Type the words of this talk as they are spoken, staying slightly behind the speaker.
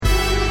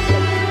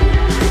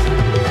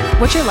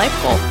What's your life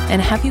goal? And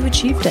have you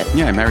achieved it?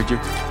 Yeah, I married you.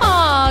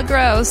 Aw,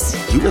 gross.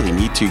 You really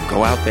need to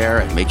go out there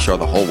and make sure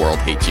the whole world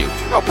hates you.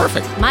 Oh,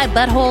 perfect. My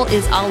butthole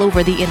is all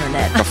over the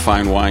internet. A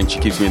fine wine. She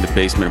keeps me in the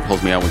basement and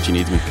pulls me out when she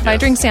needs me. If I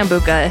drink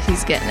Sambuca,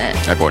 he's getting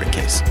it. I bought a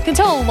case. You can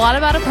tell a lot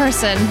about a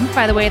person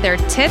by the way their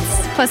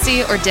tits,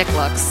 pussy, or dick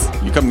looks.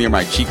 You come near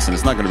my cheeks and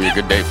it's not going to be a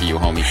good day for you,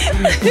 homie.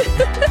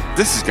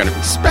 This is going to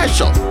be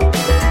special.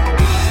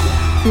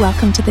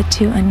 Welcome to the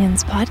Two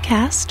Onions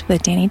podcast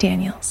with Danny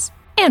Daniels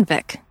and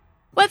Vic.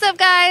 What's up,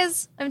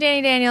 guys? I'm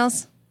Danny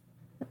Daniels,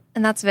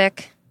 and that's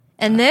Vic.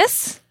 And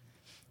this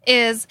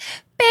is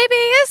Baby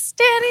is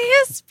Danny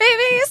is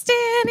Baby is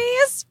Danny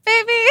is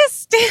Baby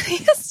is Danny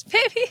is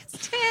Baby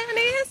is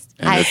Danny is.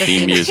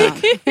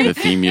 And the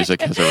theme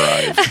music has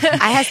arrived.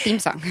 I have theme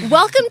song.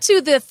 Welcome to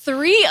the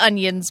Three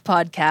Onions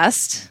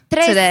podcast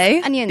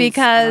today, onions.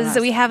 because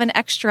we have an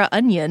extra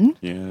onion.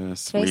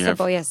 Yes, Tres we have.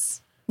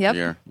 cebollas. Yep.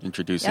 We are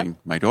introducing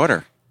my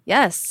daughter,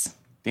 Yes.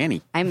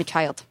 Danny. I'm a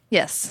child.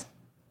 Yes.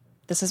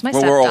 This is my Well,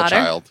 stepdaughter. we're all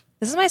child.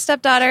 This is my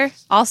stepdaughter.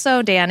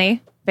 Also Danny.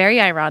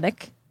 Very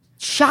ironic.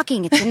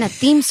 Shocking. It's in the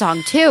theme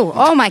song, too.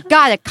 Oh, my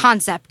God. A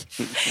concept.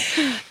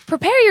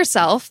 Prepare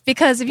yourself,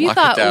 because if you Lock it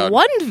thought down.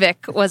 one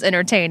Vic was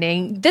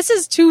entertaining, this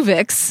is two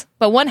Vics,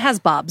 but one has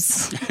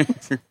Bob's.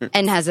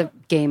 And has a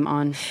game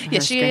on.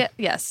 her screen.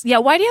 Yes. Yeah,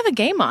 why do you have a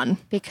game on?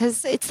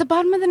 Because it's the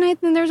bottom of the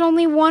ninth and there's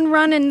only one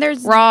run and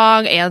there's...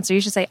 Wrong answer.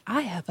 You should say,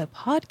 I have a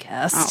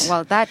podcast. Oh,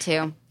 well, that,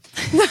 too.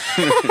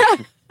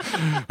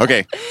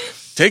 Okay,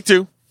 take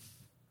two.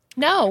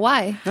 No,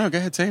 why? No, go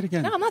ahead, say it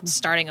again. No, I'm not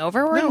starting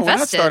over. We're No, invested. we're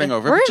not starting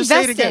over. We're Just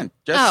say it invested. again.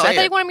 Just Oh, say I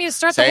thought it. you wanted me to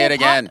start Say the whole it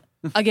again.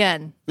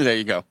 Again. There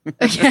you go.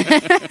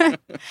 I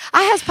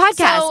has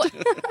podcast.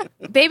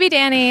 So, Baby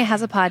Danny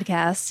has a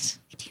podcast.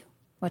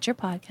 What's your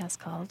podcast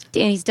called?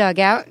 Danny's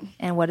Dugout.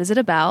 And what is it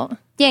about?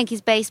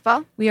 Yankees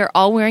baseball. We are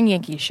all wearing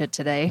Yankee shit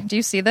today. Do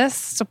you see this?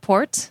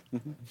 Support.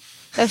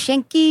 Go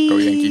Yankees. Go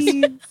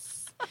Yankees.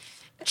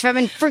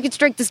 Trevin freaking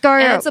strike the scar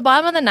And out. it's the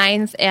bottom of the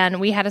ninth, and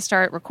we had to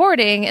start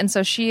recording, and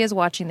so she is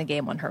watching the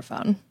game on her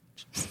phone.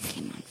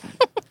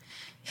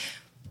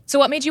 So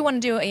what made you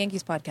want to do a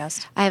Yankees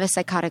podcast, I have a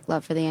psychotic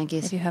love for the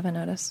Yankees. if you haven't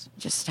noticed?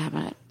 Just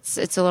haven't.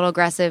 It's a little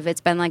aggressive.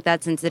 It's been like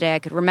that since the day I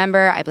could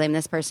remember. I blame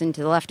this person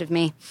to the left of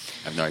me.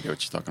 I have no idea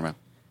what you're talking about.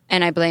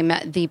 And I blame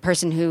the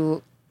person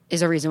who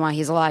is a reason why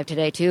he's alive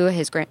today, too,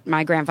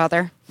 my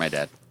grandfather. My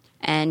dad.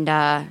 And,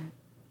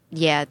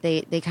 yeah,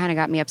 they kind of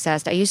got me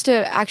obsessed. I used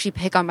to actually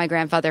pick on my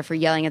grandfather for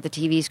yelling at the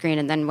TV screen,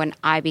 and then when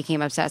I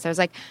became obsessed, I was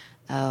like,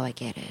 oh, I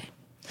get it.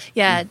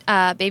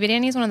 Yeah, Baby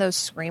Danny's one of those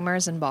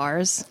screamers in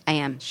bars. I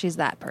am. She's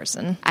that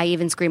person. I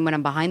even scream when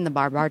I'm behind the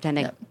bar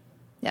bartending.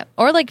 Yep.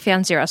 Or like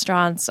fancy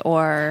restaurants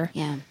or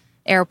Yeah.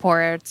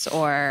 airports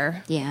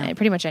or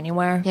pretty much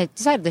anywhere. Yeah,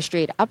 side of the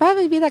street. I'll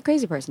probably be that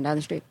crazy person down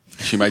the street.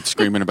 She might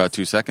scream in about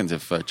 2 seconds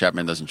if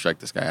Chapman doesn't strike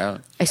this guy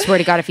out. I swear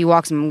to God, if he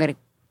walks him, I'm going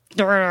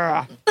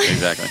to...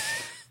 Exactly.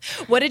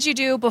 What did you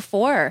do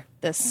before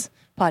this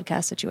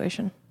podcast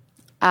situation?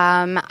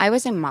 I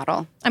was a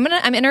model. I'm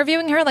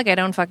interviewing her like I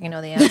don't fucking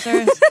know the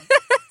answers.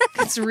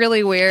 It's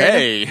really weird.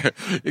 Hey,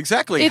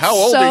 exactly. It's How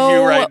old so are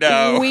you right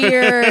now?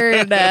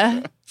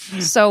 Weird.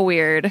 So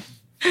weird.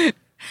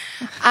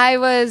 I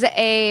was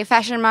a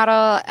fashion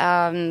model,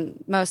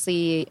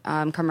 mostly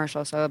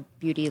commercial, so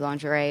beauty,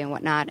 lingerie, and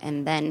whatnot.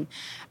 And then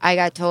I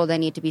got told I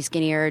need to be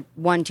skinnier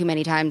one too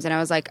many times. And I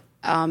was like,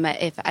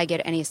 if I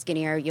get any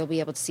skinnier, you'll be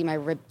able to see my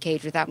rib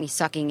cage without me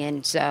sucking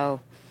in. So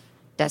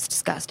that's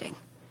disgusting.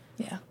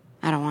 Yeah.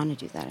 I don't want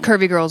to do that.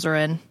 Curvy girls are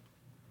in.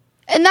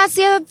 And that's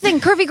the other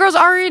thing. Curvy girls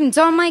are in.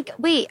 So I'm like,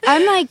 wait,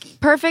 I'm like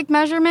perfect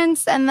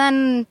measurements. And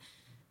then,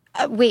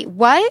 wait,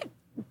 what?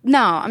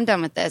 No, I'm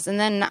done with this. And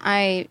then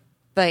I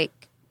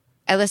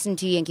listen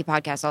to Yankee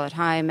podcasts all the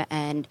time.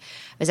 And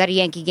I was at a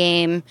Yankee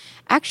game.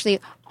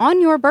 Actually,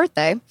 on your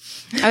birthday,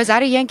 I was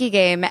at a Yankee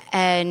game.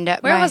 And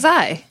Where was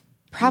I?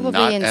 Probably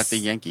Not in at the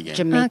Yankee game.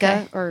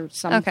 Jamaica or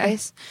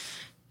someplace.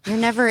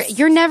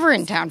 You're never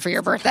in town for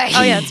your birthday.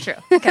 Oh, yeah, that's true.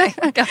 Okay.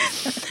 Go.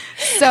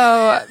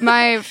 So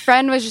my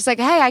friend was just like,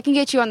 hey, I can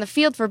get you on the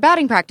field for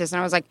batting practice. And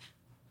I was like,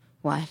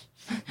 what?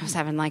 I was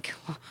having like,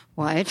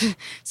 what?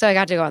 So I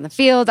got to go on the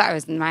field. I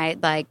was in my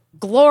like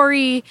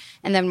glory.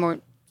 And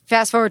then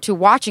fast forward to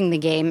watching the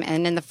game.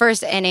 And in the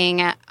first inning,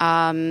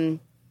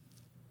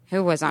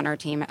 who was on our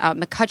team?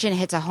 McCutchen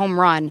hits a home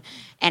run.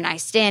 And I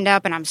stand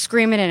up and I'm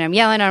screaming and I'm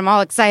yelling and I'm all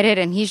excited.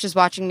 And he's just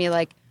watching me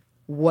like,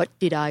 what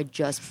did I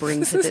just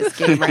bring to this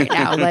game right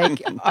now?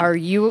 Like, are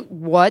you,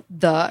 what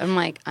the? I'm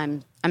like,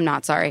 I'm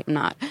not, sorry, I'm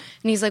not. And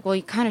he's like, well,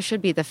 you kind of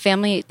should be. The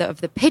family of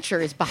the pitcher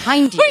is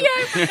behind you. Yeah,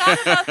 I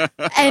forgot about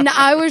that. And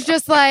I was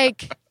just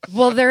like,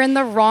 well, they're in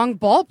the wrong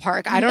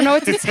ballpark. I don't know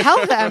what to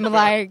tell them.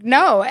 Like,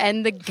 no.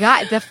 And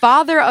the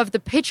father of the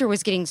pitcher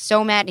was getting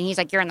so mad. And he's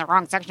like, you're in the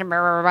wrong section, blah,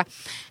 blah, blah.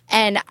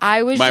 And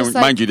I was just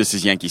like, mind you, this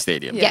is Yankee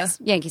Stadium. Yeah. yes,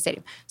 Yankee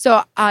Stadium.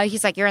 So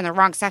he's like, you're in the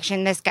wrong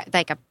section. This guy,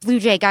 like a Blue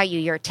Jay got you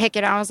your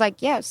ticket. And I was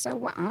like, yeah,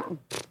 so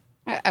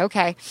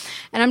Okay.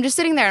 And I'm just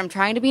sitting there. I'm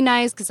trying to be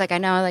nice because, like, I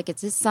know, like,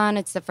 it's his son.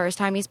 It's the first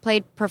time he's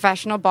played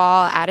professional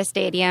ball at a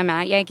stadium,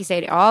 at Yankee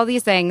Stadium, all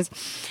these things.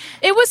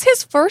 It was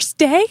his first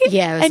day?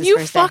 Yeah, it was and his you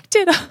first day. fucked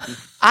it up.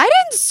 I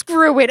didn't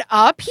screw it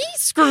up. He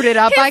screwed it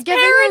up. His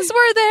parents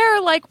were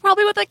there, like,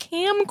 probably with a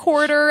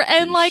camcorder,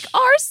 and, like,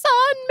 our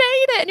son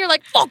made it. And you're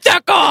like, fuck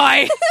that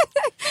guy.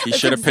 He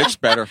should have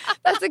pitched better.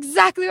 That's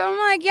exactly what I'm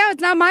like. Yeah,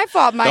 it's not my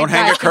fault. Don't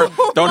hang a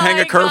Don't hang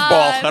a my curveball.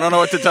 God. I don't know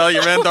what to tell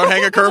you, man. Don't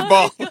hang a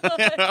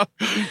curveball.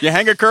 You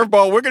hang a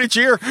curveball, we're gonna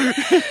cheer.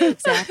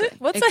 Exactly.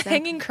 What's Exactly. a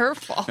hanging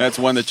curveball? That's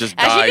one that just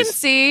As you can dies.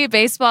 see,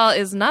 baseball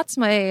is not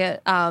my.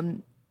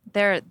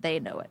 They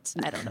know it.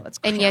 I don't know what's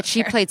going on. And yet she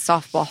here. played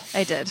softball.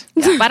 I did,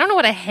 yeah, but I don't know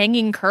what a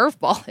hanging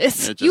curveball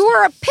is. It just- You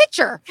were a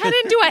pitcher. I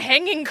didn't do a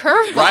hanging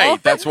curveball.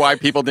 right. That's why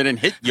people didn't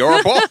hit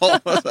your ball.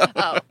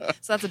 Oh,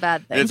 so that's a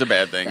bad thing. It's a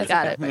bad thing.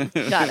 Got it.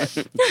 Got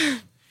it.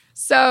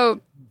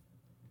 So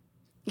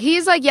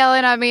he's like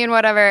yelling at me and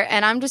whatever,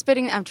 and I'm just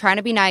I'm trying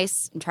to be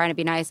nice.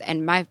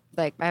 And I've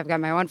got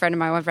my one friend and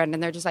my one friend,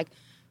 and they're just like,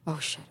 oh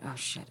shit,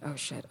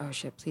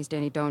 please,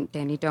 Danny, don't.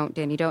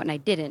 And I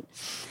didn't.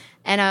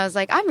 And I was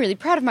like, I'm really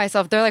proud of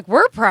myself. They're like,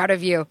 we're proud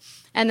of you.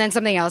 And then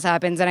something else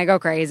happens, and I go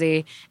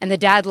crazy. And the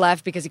dad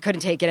left because he couldn't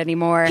take it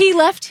anymore. He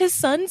left his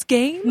son's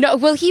game. No,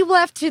 well, he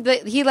left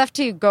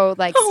to go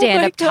like Oh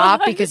stand my up top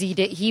God. because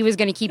he was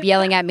going to keep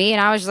yelling at me,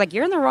 and I was just like,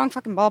 "You're in the wrong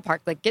fucking ballpark.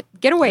 Like,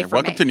 get away from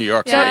Welcome me." to New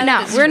York. So Yeah,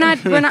 no, that's we're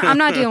not. I'm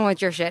not dealing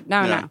with your shit.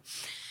 No, Yeah. no.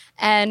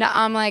 And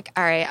I'm like,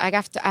 all right,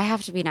 I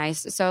have to be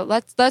nice. So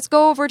let's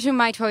go over to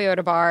my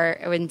Toyota bar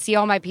and see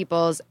all my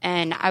peoples.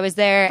 And I was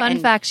there. Fun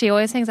and fact: she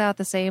always hangs out at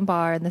the same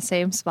bar in the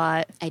same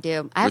spot. I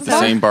do. I have With the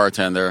same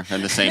bartender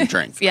and the same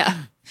drink. Yeah.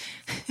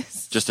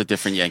 Just a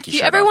different Yankee If you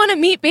shirt ever on. want to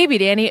meet Baby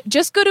Danny,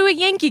 just go to a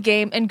Yankee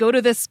game and go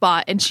to this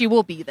spot, and she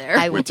will be there.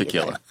 I will With be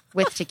tequila. there.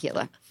 With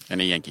tequila.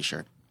 And a Yankee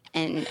shirt.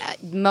 And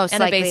most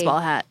and likely a baseball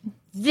hat.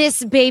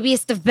 this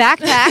babyest of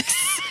backpacks,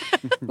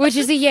 which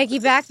is a Yankee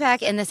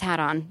backpack, and this hat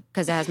on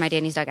because it has my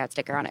Danny's Dugout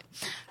sticker on it.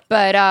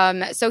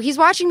 But so he's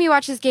watching me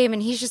watch this game,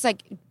 and he's just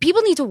like,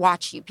 people need to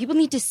watch you. People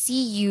need to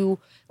see you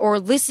or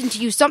listen to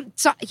you.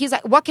 He's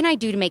like, what can I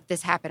do to make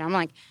this happen? I'm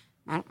like,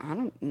 I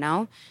don't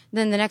know.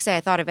 Then the next day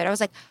I thought of it. I was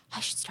like, I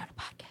should start a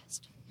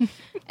podcast.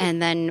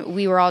 And then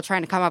we were all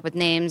trying to come up with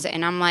names,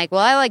 and I'm like,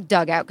 well, I like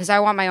Dugout because I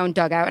want my own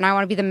dugout, and I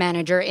want to be the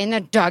manager in the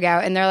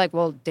dugout. And they're like,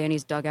 well,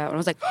 Danny's Dugout. And I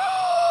was like,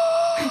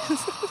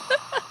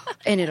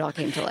 and it all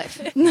came to life.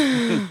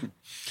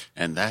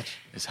 And that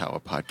is how a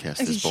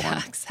podcast is born.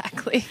 Yeah,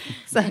 exactly.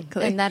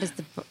 Exactly. And that is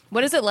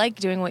What is it like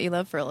doing what you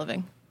love for a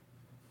living?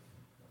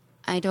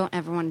 I don't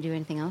ever want to do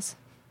anything else.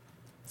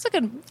 It's a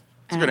good.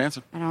 It's a good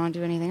answer. I don't want to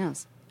do anything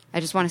else. I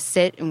just want to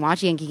sit and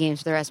watch Yankee games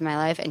for the rest of my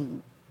life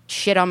and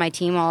shit on my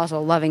team while also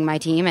loving my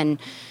team and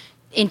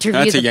interview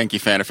That's a the Yankee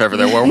fan if ever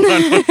there were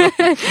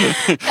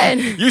one. and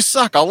You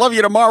suck. I'll love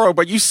you tomorrow,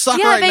 but you suck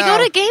Yeah, right they now.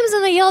 go to games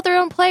and they yell at their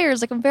own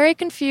players. Like, I'm very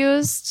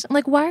confused. I'm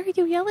like, why are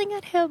you yelling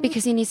at him?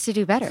 because he needs to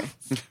do better.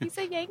 he's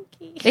a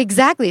Yankee.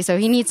 Exactly. So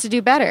he needs to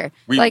do better.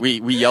 we like,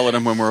 yell at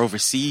him when we're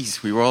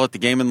overseas. We were all at the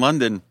game in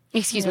London.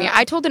 excuse me.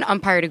 I told an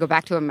umpire to go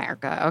back to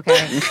America.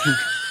 Okay.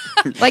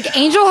 Like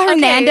Angel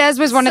Hernandez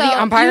was one of the So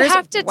umpires. You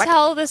have to What?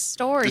 tell the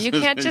story. You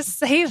can't just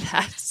say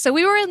that. So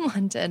we were in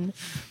London.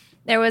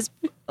 There was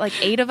like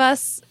 8 of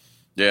us.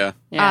 Yeah.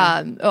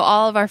 Yeah.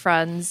 All of our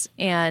friends,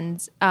 and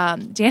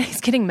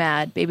Danny's getting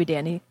mad. Baby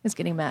Danny is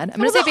getting mad. I'm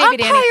going to Well, say the Baby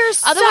Danny. umpires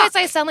suck. Otherwise,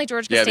 I sound like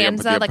George Yeah, the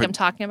Costanza, ump- like I'm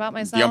talking about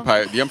myself.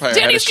 The umpire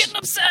Danny's had getting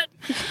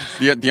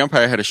upset. the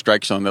umpire had a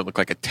strike zone that looked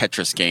like a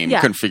Tetris game.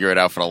 Yeah. Couldn't figure it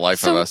out for the life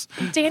of So us.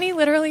 Danny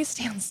literally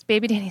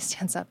Baby Danny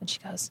stands up and she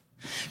goes,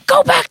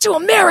 "Go back to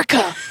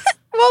America."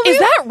 Well, Is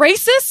that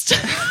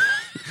racist?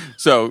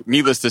 So,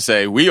 needless to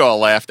say, we all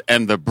laughed,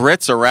 and the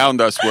Brits around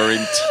us were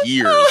in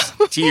tears.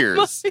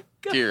 Tears.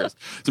 Tears.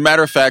 As a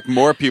matter of fact,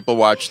 more people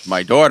watched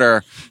my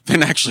daughter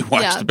than actually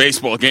watched Yeah. the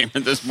baseball game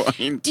at this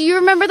point. Do you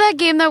remember that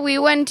game that we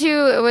went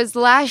to? It was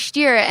last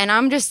year, and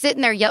I'm just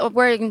sitting there.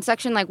 We're in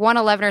section like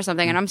 111 or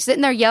something, and I'm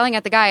sitting there yelling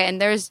at the guy.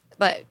 And it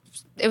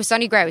was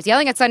Sonny Gray. I was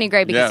yelling at Sonny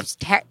Gray because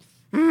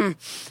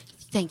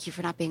thank you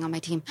for not being on my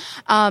team.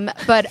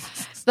 But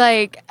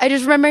like, I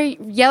just remember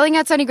yelling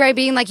at Sonny Gray,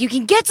 being like, "You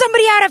can get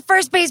somebody out at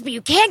first base, but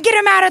you can't get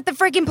him out at the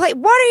freaking plate.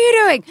 What are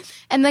you doing?"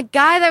 And the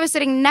guy that was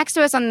sitting next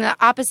to us on the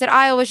opposite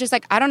aisle was just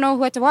like, "I don't know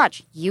what to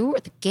watch. You or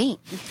the game."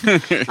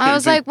 I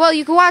was like, "Well,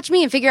 you can watch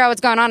me and figure out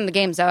what's going on in the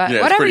game. So it's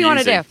whatever pretty you want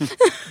to easy. do."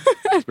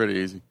 It's pretty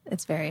easy.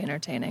 It's very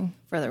entertaining,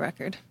 for the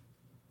record.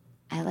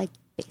 I like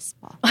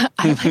baseball.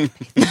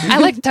 I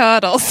like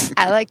turtles.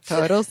 I like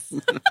totals.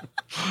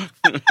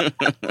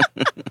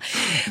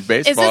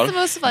 Baseball. the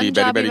most fun be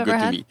job very, you've very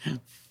ever good had? to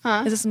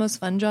me. Is this the most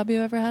fun job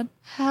you ever had?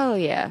 Hell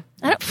yeah.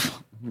 I don't,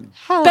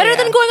 Hell better yeah.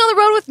 than going on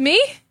the road with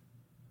me?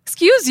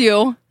 Excuse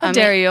you. How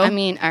dare you? I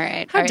mean, all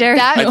right. How all right. dare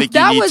That- you. I think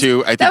that you need was-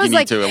 to. I that think you was need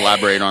like- to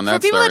elaborate on that For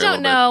people story that a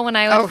don't little know, when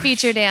I would Oh.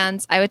 feature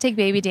dance, I would take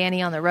Baby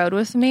Danny on the road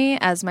with me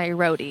as my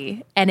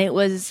roadie, and it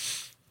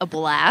was a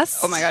blast.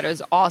 Oh my God, it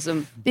was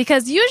awesome.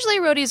 Because usually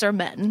roadies are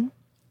men.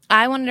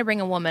 I wanted to bring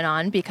a woman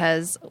on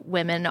because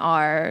women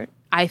are,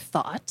 I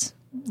thought,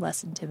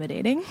 less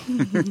intimidating.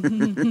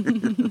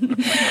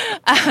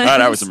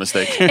 That was a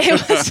mistake.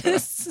 It was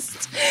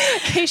just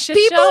a shit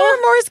People show.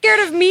 were more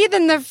scared of me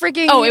than the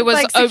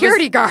freaking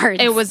security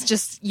guards. It was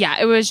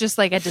just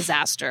like a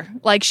disaster.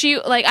 Like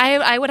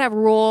I would have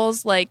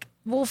rules like,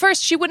 well,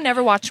 first she would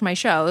never watch my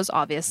shows,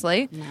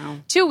 obviously. No.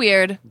 Too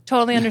weird.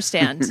 Totally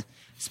understand.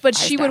 But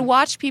she would understand.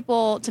 watch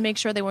people to make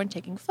sure they weren't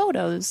taking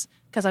photos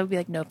because I would be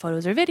like, no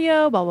photos or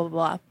video, blah, blah,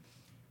 blah.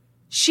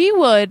 She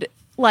would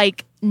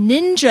like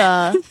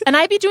ninja and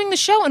I'd be doing the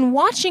show and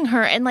watching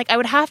her and like I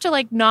would have to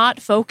like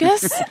not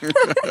focus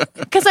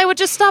because I would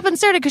just stop and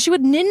stare at it because she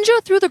would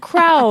ninja through the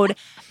crowd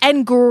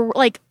and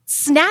like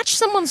snatch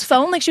someone's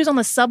phone like she was on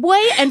the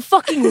subway and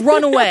fucking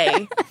run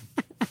away.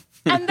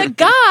 And the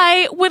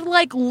guy would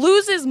like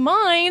lose his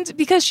mind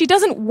because she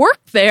doesn't work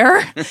there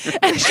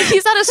and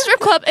he's at a strip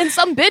club and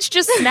some bitch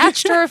just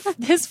snatched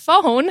his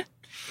phone.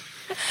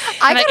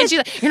 And she's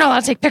like, you're not allowed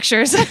to take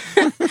pictures.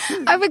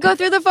 I would go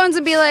through the phones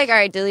and be like, all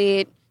right,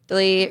 delete,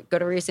 go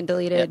to recent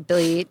deleted,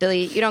 delete.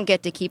 You don't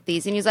get to keep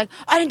these. And he's like,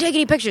 I didn't take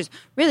any pictures.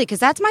 Really? Because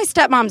that's my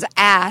stepmom's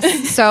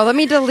ass. So let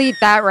me delete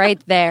that right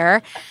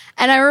there.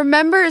 And I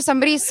remember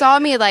somebody saw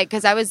me like,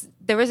 because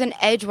there was an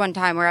edge one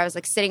time where I was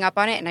like sitting up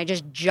on it and I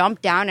just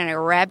jumped down and I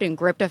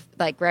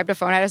grabbed a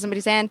phone out of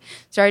somebody's hand,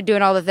 started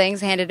doing all the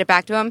things, handed it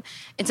back to him.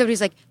 And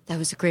somebody's like, that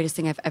was the greatest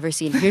thing I've ever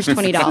seen. Here's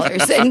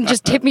 $20 and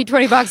just tipped me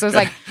 $20. I was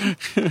like,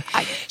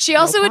 she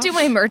also would do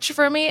my merch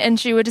for me and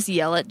she would just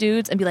yell at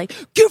dudes and be like,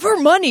 give her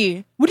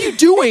money. What are you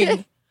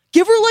doing?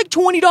 Give her like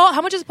 $20.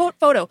 How much is a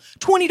photo?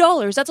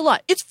 $20. That's a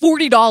lot. It's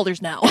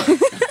 $40 now.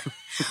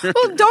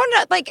 well,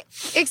 don't like,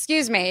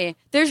 excuse me.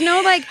 There's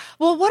no like,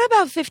 well, what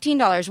about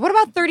 $15? What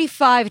about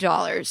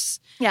 $35?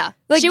 Yeah.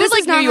 Like, she this would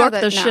like is not New York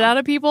how the that- shit no. out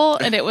of people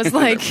and it was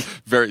like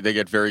They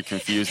get very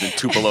confused in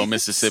Tupelo,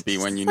 Mississippi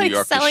when you New like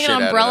York the selling shit an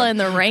out umbrella of in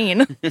the rain.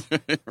 them.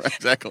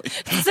 Exactly.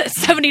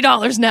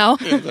 $70 now.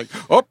 It's like,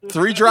 oh,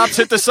 3 drops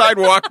hit the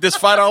sidewalk. This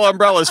 $5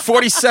 umbrella is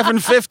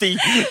 $47.50.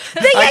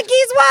 The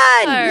Yankees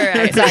won! All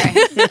right.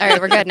 Sorry. All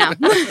right, we're good now.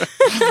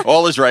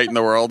 All is right in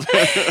the world.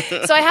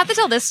 So I have to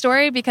tell this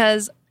story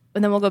because,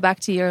 and then we'll go back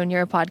to your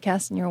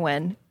podcast and your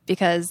win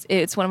because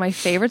it's one of my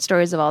favorite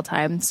stories of all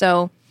time.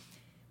 So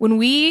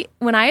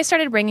when I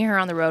started bringing her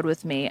on the road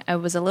with me, I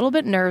was a little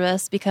bit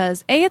nervous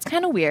because A, it's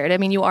kind of weird. I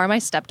mean, you are my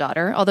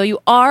stepdaughter. Although you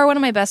are one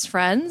of my best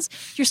friends,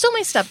 you're still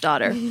my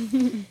stepdaughter.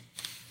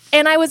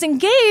 And I was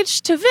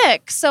engaged to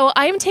Vic. So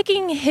I'm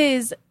taking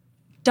his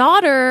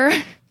daughter,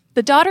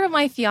 the daughter of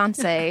my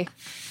fiance,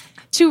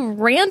 to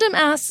random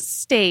ass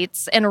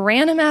states and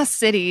random ass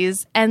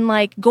cities and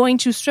like going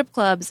to strip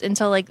clubs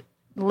until like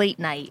late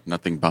night.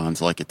 Nothing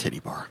bonds like a titty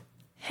bar.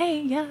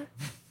 Hey, yeah.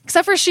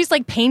 Except for she's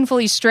like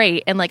painfully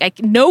straight and like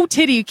no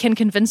titty can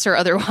convince her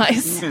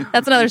otherwise. No.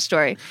 That's another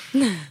story.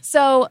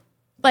 So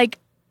like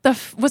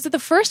was it the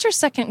first or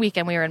second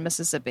weekend we were in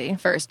Mississippi?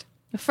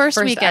 The first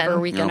weekend. Ever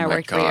weekend Oh I my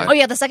worked for God. you. Oh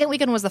yeah, the second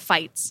weekend was the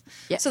fights.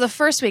 Yeah. So the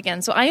first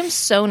weekend. So I am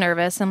so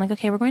nervous. I'm like,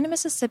 okay, we're going to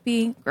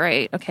Mississippi.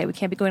 Great. Okay, we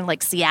can't be going to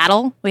like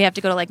Seattle. We have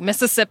to go to like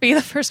Mississippi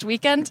the first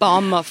weekend.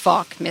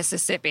 Bumfuck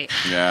Mississippi.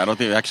 Yeah, I don't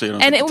think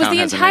And the it was town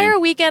the has a entire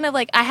name. weekend of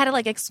like I had to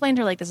like explain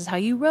to her like this is how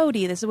you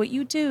roadie, this is what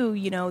you do,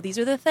 you know, these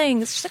are the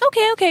things. She's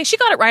like, okay. She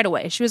got it right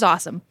away. She was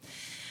awesome.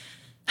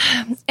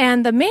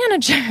 And the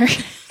manager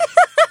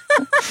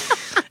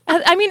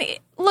I mean,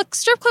 look,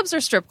 strip clubs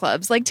are strip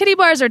clubs. Like titty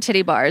bars are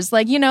titty bars.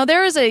 Like, you know,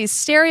 there is a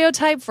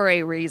stereotype for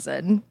a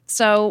reason.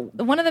 So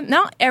one of them,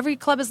 not every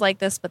club is like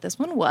this, but this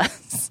one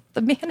was.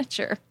 The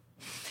manager.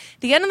 At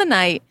the end of the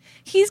night,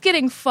 he's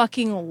getting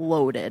fucking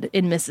loaded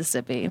in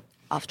Mississippi.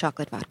 Off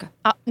chocolate vodka.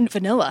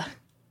 Vanilla.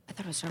 I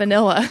thought it was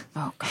Vanilla.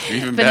 Oh, God.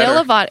 Even Vanilla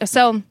better. vodka.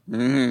 So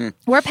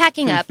we're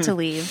packing up to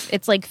leave.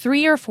 It's like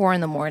 3 or 4 in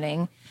the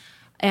morning.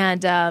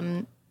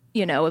 And,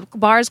 you know,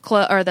 bars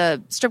or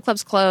the strip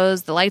clubs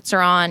close, the lights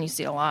are on. You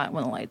see a lot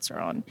when the lights are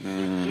on.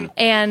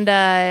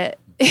 And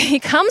he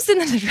comes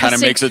into the dressing Kind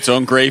of makes its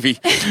own gravy.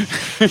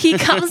 He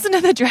comes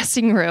into the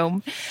dressing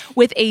room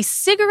with a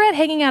cigarette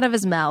hanging out of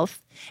his mouth,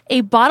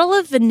 a bottle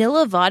of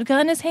vanilla vodka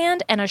in his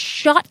hand, and a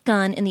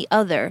shotgun in the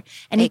other.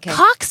 And he AK.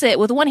 cocks it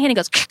with one hand and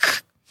goes,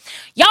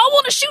 y'all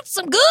want to shoot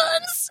some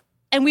guns?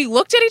 And we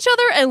looked at each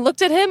other and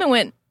looked at him and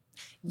went,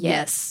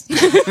 yes.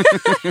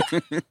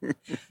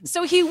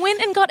 So he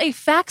went and got a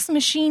fax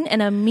machine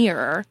and a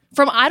mirror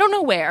from I don't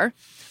know where,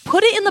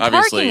 put it in the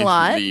Obviously, parking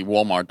lot. the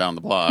Walmart down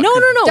the block. No.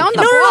 Down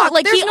the No. block.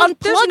 Like he There's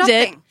unplugged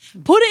it, nothing.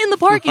 put it in the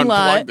parking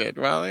lot, Unplugged it.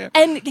 Well, yeah.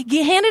 and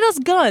he handed us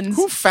guns.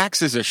 Who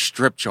faxes a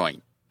strip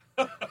joint?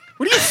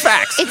 What do you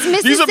fax?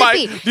 It's These are my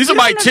Mississippi. these You are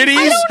my don't under-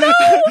 titties. I don't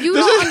know. You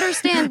This don't is-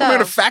 understand, I'm though. going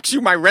to fax you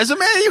my resume.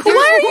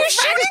 Why are you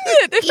shooting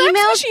it? The fax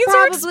Emails machines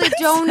are probably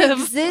don't expensive.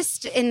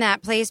 exist in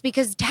that place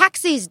because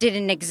taxis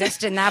didn't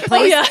exist in that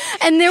place. yeah.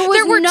 And there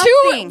There were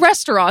nothing. two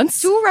restaurants.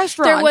 Two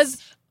restaurants. There was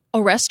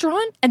a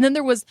restaurant, and then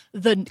there was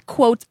the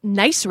quote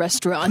nice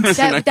restaurant,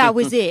 that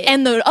was it.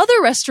 and the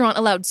other restaurant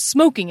allowed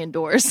smoking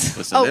indoors.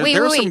 Listen, oh, wait.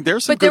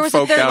 There's some But good there was a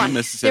folk third down one. in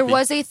Mississippi. There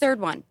was a third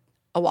one.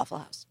 A Waffle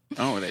House.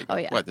 Oh,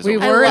 yeah. What, We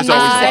were in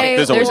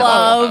there's always a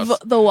Waffle House.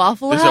 the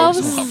Waffle There's House.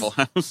 always a Waffle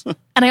House.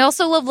 And I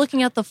also love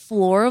looking at the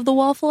floor of the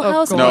Waffle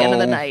House at the end of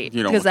the No, night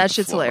you don't because look at that the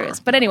shit's floor. hilarious.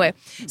 But anyway,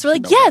 so we're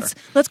like, know yes,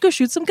 better. let's go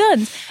shoot some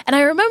guns. And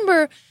I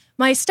remember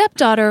my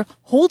stepdaughter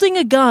holding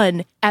a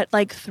gun at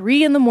like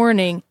 3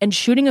 a.m. and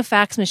shooting a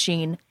fax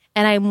machine.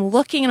 And I'm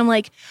looking and I'm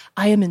like,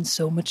 I am in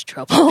so much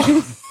trouble.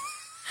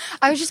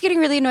 I was just getting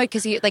really annoyed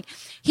because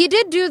he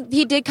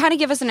did kind of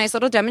give us a nice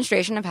little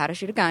demonstration of how to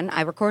shoot a gun.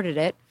 I recorded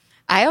it.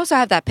 I also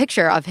have that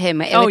picture of him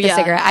with the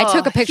cigarette. I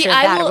took a picture of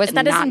that. It was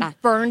that not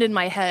isn't burned in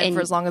my head for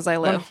as long as I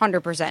live.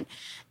 100%.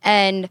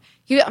 And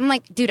I'm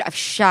like, dude, I've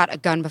shot a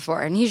gun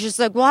before. And he's just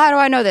like, well, how do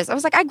I know this? I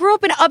was like, I grew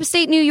up in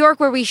upstate New York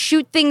where we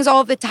shoot things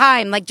all the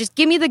time. Like, just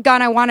give me the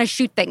gun. I want to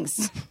shoot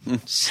things.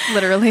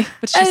 Literally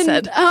what she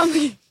said.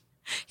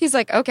 He's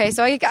like, okay.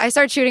 So I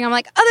start shooting. I'm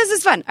like, oh, this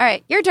is fun. All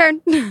right, your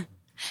turn.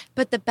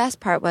 But the best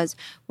part was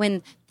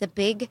when the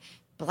big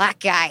black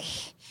guy,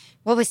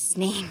 what was his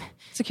name?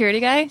 Security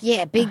guy?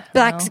 Yeah, big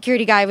black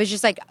security guy was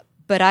just like,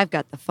 but I've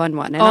got the fun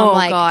one. And Oh, I'm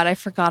like, God, I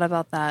forgot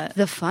about that.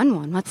 the fun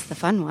one? What's the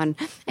fun one?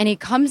 And he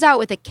comes out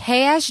with a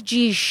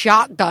KSG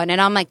shotgun. And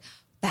I'm like,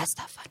 that's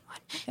the fun one.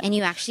 And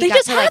you actually They got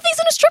just to have like, these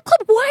in a strip club.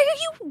 Why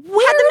are you?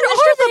 Where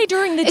are they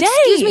during the day?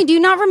 Excuse me, do you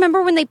not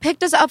remember when they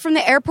picked us up from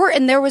the airport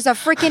and there was a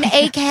freaking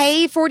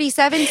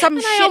AK-47, some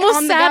And shit I almost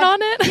on the sat gun? on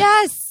it?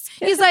 Yes.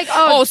 He's like,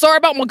 Oh, sorry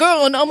about my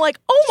gun. I'm like,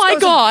 oh my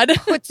goes God. and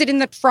puts it in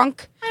the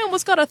trunk. I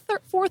almost got a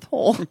fourth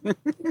hole.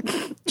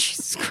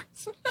 Jesus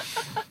Christ.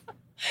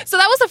 So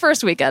that was the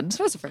first weekend. That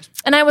was the first.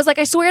 And I was like,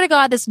 I swear to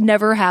God, this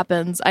never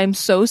happens. I'm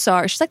so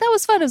sorry. She's like, that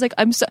was fun. I was like,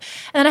 I'm so.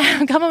 And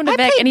then I come home to I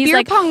Vic, played and he's beer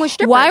like, pong with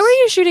strippers. why were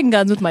you shooting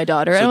guns with my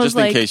daughter? And I So was just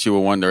in like, case you were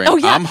wondering, oh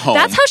yeah, I'm home.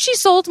 that's how she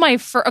sold my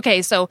first.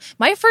 Okay, so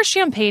my first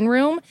champagne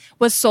room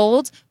was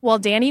sold while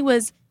Danny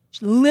was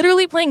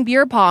literally playing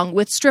beer pong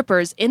with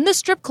strippers in the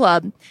strip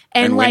club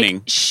and like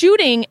winning.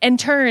 shooting and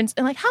turns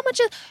and like how much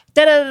is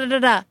da da da da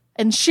da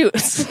and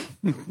shoots.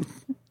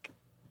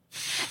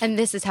 And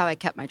this is how I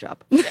kept my job.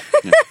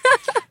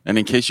 And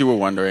in case you were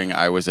wondering,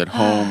 I was at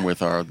home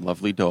with our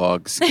lovely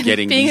dogs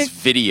getting Being these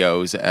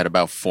videos at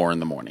about 4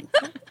 a.m.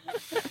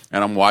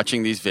 And I'm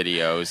watching these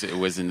videos. It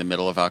was in the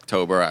middle of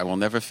October. I will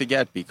never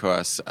forget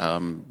because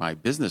my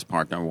business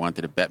partner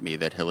wanted to bet me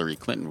that Hillary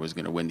Clinton was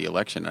going to win the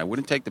election. And I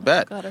wouldn't take the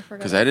bet God, I forgot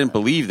because I didn't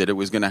believe that it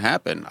was going to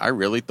happen. I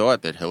really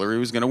thought that Hillary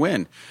was going to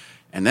win.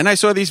 And then I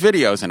saw these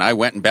videos and I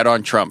went and bet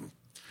on Trump.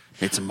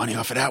 Made some money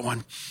off of that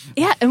one.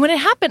 Yeah, and when it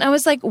happened, I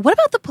was like, what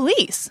about the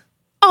police?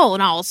 Oh,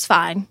 no, it's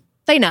fine.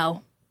 They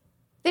know.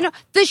 You know,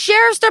 the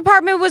sheriff's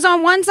department was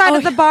on one side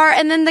of the bar,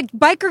 and then the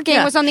biker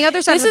gang was on the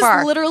other side of the bar.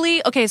 This is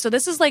literally, okay, so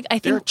this is like, I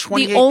There are think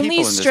 28 the only people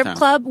in this strip town.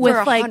 club with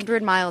We're like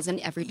 100 miles in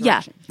every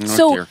yeah. direction. Oh,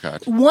 So dear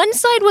God. one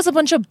side was a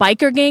bunch of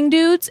biker gang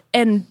dudes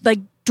and like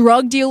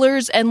drug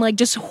dealers and like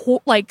just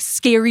like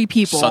scary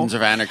people. Sons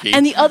of Anarchy.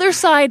 And the other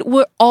side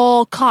were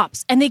all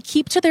cops, and they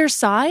keep to their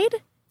side.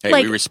 Hey,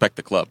 like we respect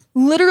the club.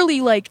 literally,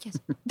 like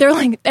they're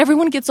like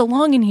everyone gets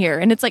along in here,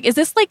 and it's like, is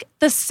this like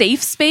the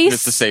safe space?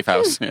 It's the safe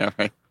house. Yeah,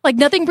 right. Like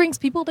nothing brings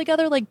people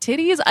together like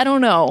titties. I don't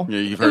know. Yeah,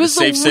 you've It heard of was the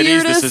safe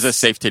cities. This is a weirdest-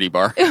 safe titty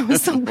bar. It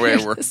was the Where it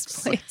weirdest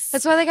works. place.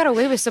 That's why they got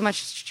away with so much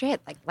shit,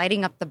 like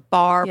lighting up the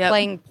bar, Yep.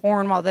 playing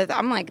porn while they're.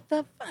 I'm like,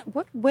 the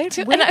what? Wait,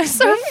 And I was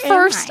so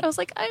first, I was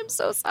like, I'm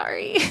so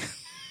sorry.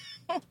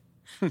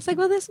 It's like,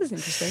 well, this is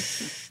interesting.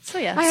 So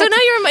yeah. I So had now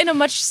you're in a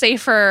much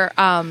safer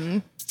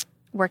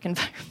work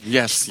environment.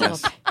 Yes,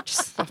 yes.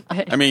 Just a little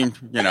bit. I mean,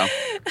 you know,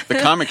 the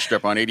comic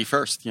strip on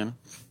 81st, you know.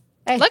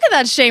 Look at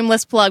that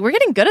shameless plug. We're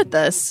getting good at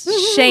this.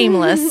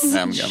 Shameless.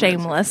 I'm good.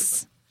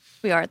 Shameless.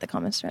 We are at the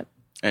comic strip.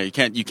 Hey,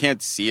 you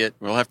can't see it.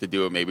 We'll have to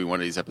do it maybe one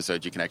of these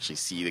episodes. You can actually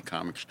see the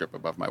comic strip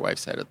above my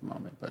wife's head at the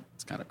moment, but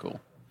it's kind of cool.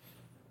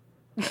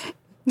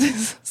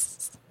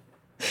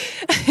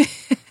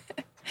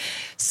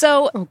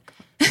 So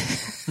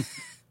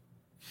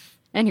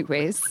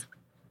Anyways,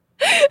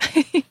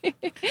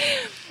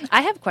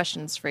 I have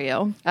questions for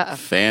you.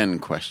 Fan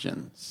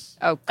questions.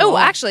 oh, Oh,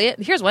 actually,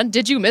 here's one.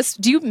 Do you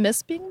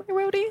miss being my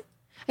roadie?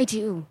 I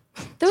do.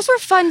 Those were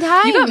fun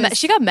times.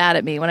 She got mad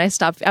at me when I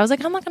stopped. I was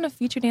like, I'm not going to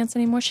feature dance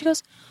anymore. She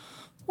goes,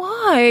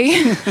 why?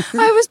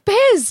 I was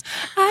pissed.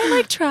 I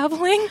like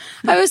traveling.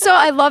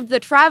 I loved the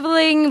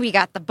traveling. We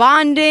got the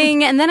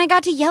bonding, and then I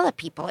got to yell at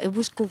people. It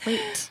was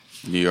great.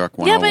 New York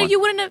Yeah,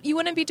 101. but you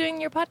wouldn't be doing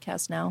your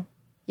podcast now.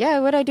 Yeah,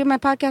 what I do my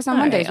podcast on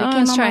Mondays. All We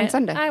right. came home on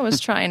Sunday. I was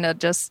trying to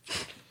just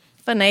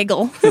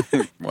finagle.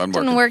 One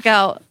Didn't more. work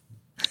out.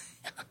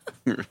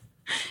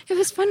 It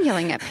was fun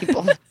yelling at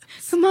people.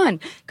 Come on.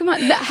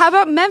 How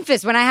about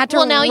Memphis when I had to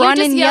Well, now run you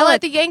just and yell yell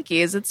at the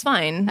Yankees. It's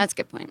fine. That's a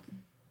good point.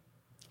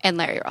 And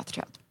Larry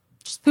Rothschild.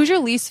 Who's your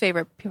least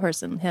favorite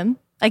person? Him?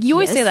 Like you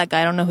always Yes. say that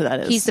guy. I don't know who that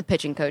is. He's the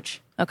pitching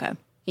coach. okay.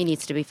 He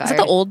needs to be Is fired. that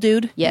the old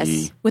dude? Yes.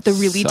 He With the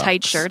really sucks.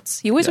 tight shirts.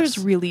 He always Yes. wears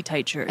really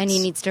tight shirts. And he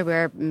needs to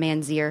wear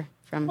Manzier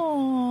from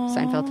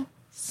Seinfeld.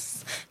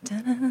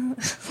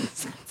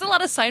 It's a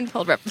lot of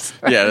Seinfeld references.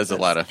 Yeah, there's a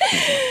lot of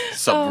Oh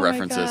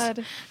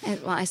sub-references.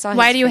 Well, I saw.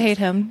 Why do you hate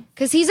him?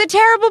 Because he's a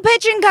terrible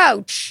pitching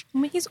coach. I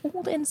mean, he's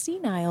old and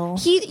senile.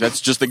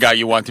 That's just the guy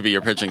you want to be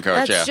your pitching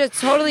coach, That's yeah. just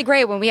totally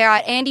great. When we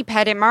got Andy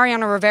Pettitte,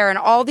 Mariano Rivera, and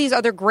all these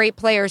other great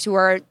players who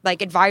are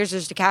like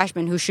advisors to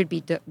Cashman, who should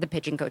be the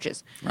pitching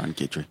coaches. Ron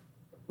Guidry.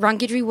 Ron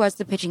Guidry was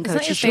the pitching Isn't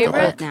coach. that your He's too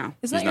favorite? old now. Isn't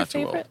He's that your not too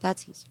old. favorite?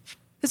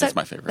 That's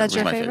my favorite. That's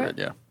It was your my favorite?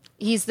 yeah.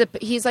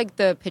 He's like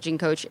the pitching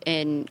coach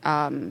in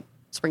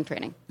spring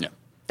training. Yeah.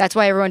 That's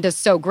why everyone does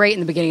so great in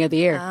the beginning of the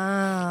year.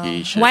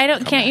 He should Why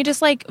come can't you back.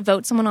 just like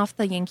vote someone off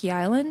the Yankee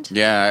Island?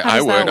 Yeah, How I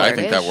does that would. I work?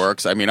 think that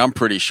works. I mean, I'm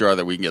pretty sure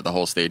that we can get the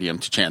whole stadium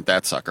to chant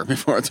that sucker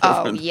before it's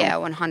Oh over. yeah,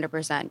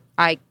 100%.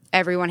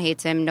 Everyone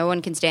hates him. No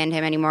one can stand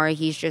him anymore.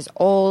 He's just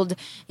old.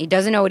 He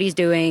doesn't know what he's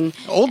doing.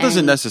 Old doesn't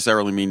And-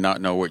 necessarily mean not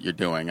know what you're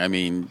doing. I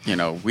mean, we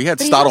had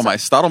But he's Stottlemyre. also-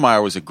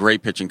 Stottlemyre was a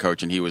great pitching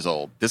coach, and he was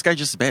old. This guy's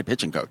just a bad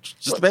pitching coach.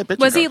 Just a bad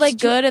pitching Was coach. he like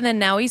good and then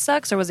now he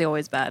sucks, or was he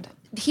always bad?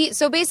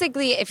 So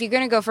basically, if you're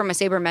going to go from a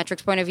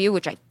sabermetrics point of view,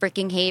 which I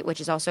freaking hate,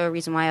 which is also a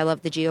reason why I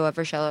love the Gio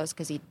Evershellos,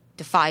 because he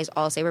defies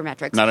all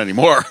sabermetrics. Not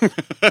anymore.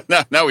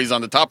 now he's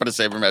on the top of the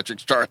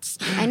sabermetrics charts.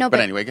 I know, but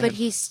but anyway, go but ahead.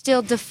 he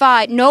still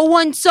defied. No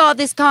one saw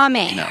this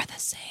coming. No. They're the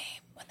same.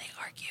 When they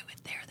argue,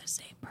 they're the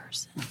same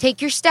person.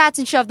 Take your stats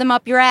and shove them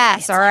up your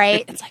ass, all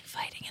right? It's like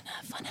fighting in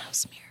a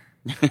funhouse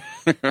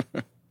mirror.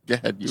 Go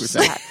ahead. You were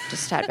saying.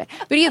 Just a tad bit.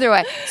 But either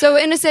way, so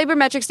in a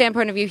sabermetric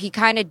standpoint of view, he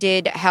kind of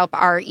did help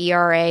our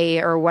ERA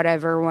or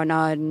whatever went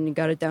on and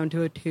got it down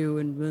to a 2.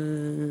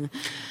 And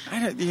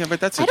Yeah, but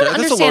that's a I don't load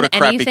understand of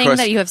crap anything because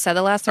that you have said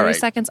the last 30 All right.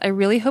 seconds. I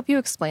really hope you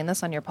explain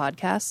this on your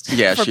podcast.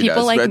 Yeah, for she people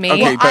does, like but- me.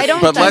 okay, I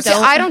don't. but let's-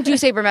 I don't do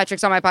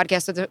sabermetrics on my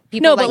podcast. So the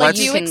people No, but like let's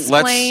you do can.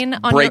 explain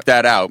on break your-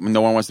 that out.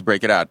 No one wants to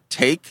break it out.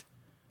 Take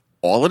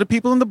all of the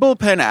people in the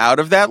bullpen out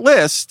of that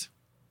list,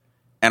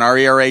 and our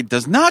ERA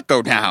does not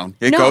go down.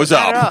 It No, goes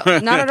not up. at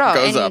all. Not at all. It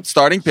goes And up.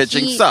 Starting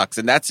pitching he- sucks,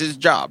 and that's his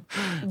job.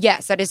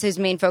 Yes, that is his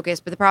main focus.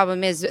 But the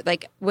problem is,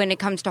 like when it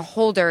comes to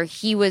Holder,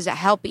 he was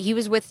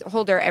with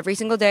Holder every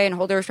single day, and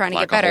Holder was trying to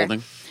Like get better. a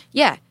Holding.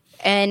 Yeah.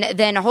 And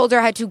then Holder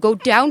had to go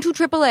down to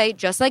AAA,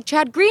 just like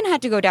Chad Green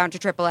had to go down to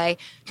AAA,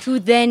 to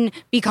then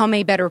become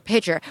a better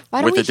pitcher. Why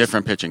don't With we a just-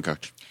 different pitching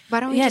coach. Why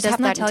don't we Yeah, just have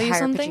doesn't that that tell you entire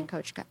something? pitching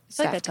coach I feel like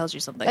stuff? that tells you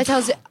something. That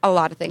tells a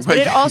lot of things, but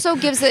it also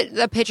gives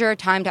the pitcher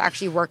time to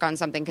actually work on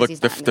something because Look, he's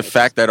the, not in the majors.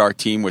 fact that our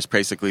team was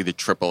basically the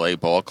AAA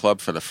ball club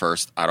for the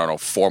first,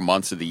 4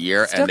 months of the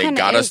year, Still and they kinda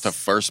got us is. to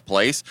first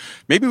place,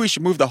 maybe we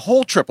should move the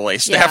whole AAA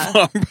staff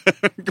up. Bring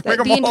The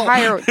them all.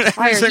 entire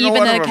Every single Even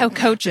one the of them.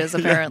 coaches,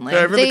 apparently.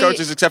 Yeah, even They- the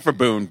coaches except for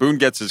Boone. Boone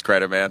gets his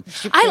credit, man.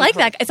 I like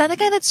that. Is that the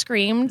guy that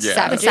screamed?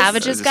 Yeah. The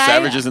Savages guy?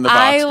 Savages in the box,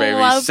 I baby.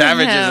 love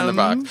Savages in the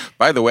him. box.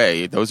 By the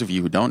way, those of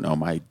you who don't know,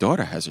 my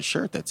daughter has a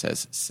shirt that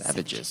says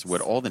Savages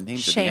with all the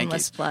names of the Shameless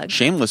Yankees. plug.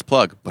 Shameless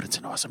plug, but it's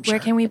an awesome shirt. Where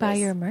can we buy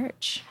your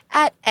merch?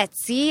 at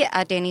Etsy,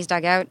 at Danny's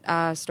Dugout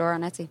store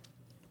on Etsy.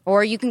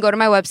 Or you can go to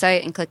my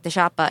website and click the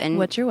shop button.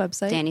 What's your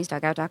website?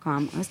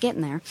 Danny'sDugout.com. I was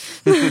getting there.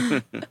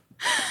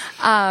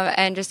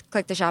 And just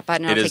click the shop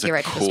button and It I'll is take you a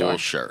right to the cool store.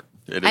 shirt.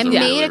 It is I a made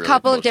really, a really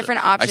couple cool of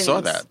different shirt. options. I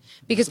saw that.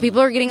 Because people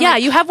are getting Yeah,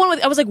 like, you have one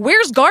with. I was like,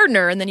 "Where's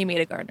Gardner?" And then you made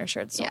a Gardner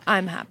shirt. So Yeah.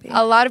 I'm happy.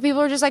 a lot of people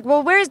are just like,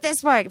 well, where's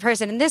this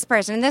person and this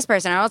person and this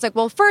person? And I was like,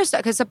 well, first,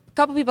 because a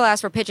couple people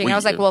asked for pitching. And I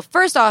was like, well,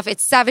 first off,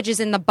 it's Savages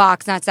in the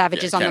box, not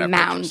Savages Yeah, on the can't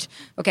have mound. pitchers.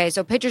 Okay,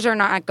 so pitchers are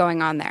not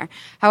going on there.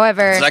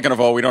 However, Second of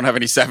all, we don't have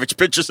any Savage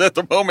pitchers at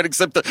the moment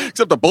except the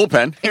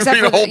bullpen. Except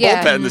the for whole the-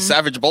 yeah. bullpen, the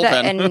Savage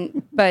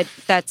bullpen. but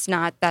that's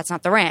not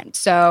the rant.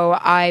 So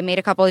I made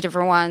a couple of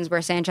different ones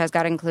where Sanchez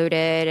got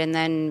included, and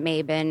then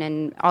Maben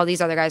and all these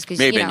other guys. Cause,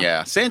 Maybe, you know,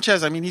 yeah.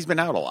 Sanchez, I mean, he's been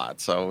out a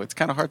lot, so it's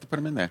kind of hard to put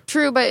him in there.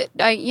 true, but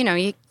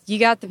you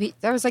got the.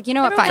 I was like, you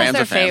know what? Everyone Fine. has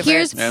their Fans are fans.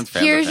 Here's Fans are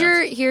here's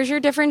fans. your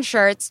different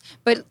shirts,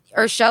 but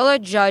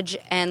Urshela, Judge,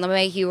 and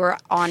LeMahieu were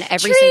on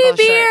every single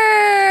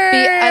shirt.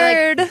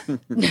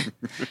 Treebeard.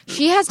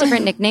 She has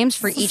different nicknames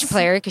for each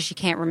player because she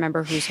can't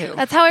remember who's who.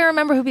 That's how I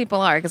remember who people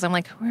are because I'm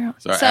like, where?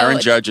 So, Aaron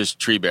Judge is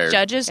Treebeard.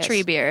 Judge's Yes.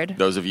 Treebeard.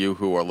 Those of you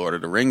who are Lord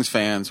of the Rings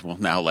fans will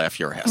now laugh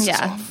your asses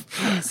Yeah. off.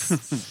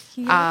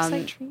 He looks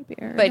like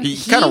Treebeard. but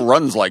He kind of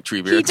runs like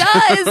Treebeard. He does.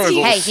 It was a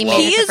little Hey, he slow.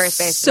 made he it to is first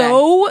base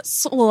so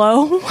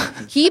slow.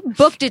 He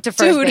booked it to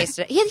first Dude. base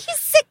today. He's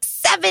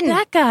 6'7".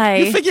 That guy.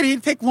 You figured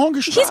he'd take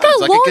longer shots. He's got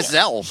like long. a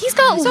gazelle. He's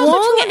got He's also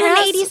long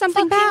 280 ass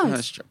something fucking- pounds.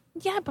 That's true.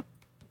 Yeah, but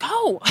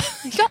go.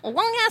 You got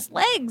long ass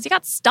legs. You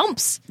got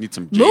stumps. Need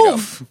some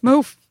Move.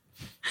 Move.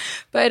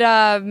 But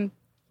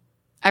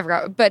I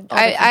forgot. But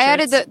I different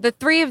added shirts. the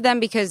three of them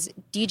because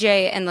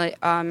DJ and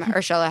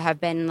Urshela have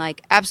been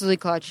like absolutely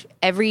clutch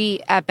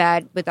every at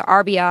bat with the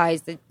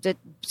RBIs, the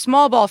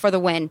small ball for the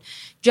win.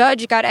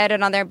 Judge got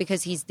added on there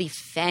because he's the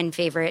fan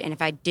favorite, and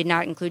if I did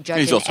not include Judge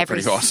He's in also every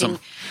pretty awesome.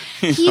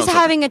 he's also-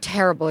 having a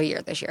terrible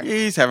year this year.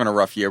 He's having a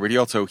rough year, but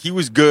he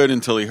was good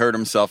until he hurt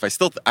himself.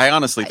 I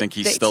honestly think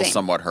he's still same.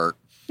 somewhat hurt.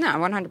 No, I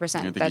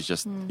 100%.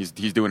 think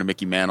he's doing a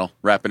Mickey Mantle,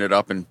 wrapping it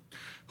up and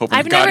hoping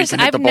I've to God never he can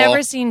hit I've the ball.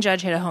 never seen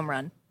Judge hit a home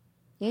run.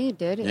 Yeah, you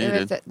did. Yeah, It you was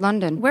did. at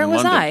London. Where In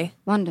was London. I?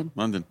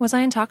 London. Was I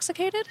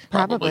intoxicated?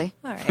 Probably.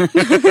 All right.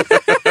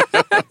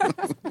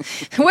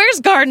 Where's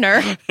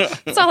Gardner?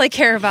 That's all I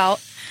care about.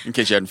 In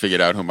case you hadn't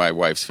figured out who my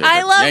wife's favorite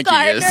I love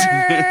Yankee is.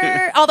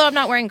 Gardner. Although I'm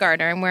not wearing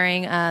Gardner. I'm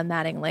wearing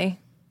Mattingly.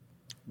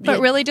 But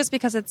Yeah. really just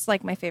because it's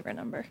like my favorite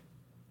number.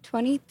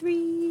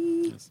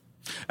 23.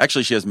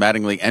 Actually, she has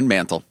Mattingly and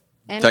Mantle,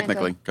 And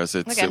technically, because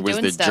Look, I'm it was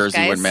doing the stuff, jersey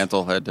guys. when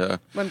Mantle had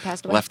When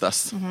passed away. left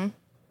us.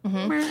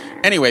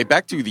 Anyway,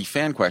 back to the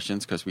fan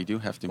questions, because we do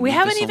have to We move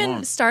haven't this even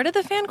along. started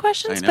the fan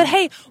questions, I know. but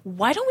hey,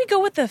 why don't we go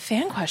with the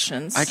fan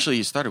questions? Actually,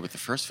 you started with the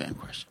first fan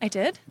question. I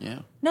did? Yeah.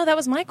 No, that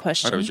was my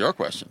question. Oh, that was your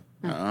question.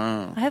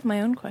 Oh, I have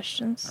my own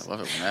questions. I love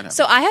it when that happens.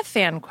 So I have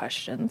fan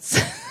questions.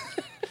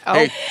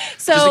 Hey,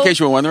 So just in case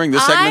you were wondering,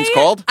 this segment's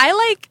called I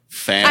like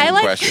Fan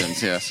like-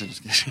 Questions. Yes.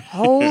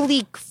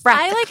 Holy crap.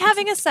 I like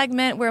having a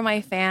segment where my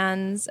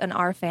fans and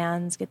our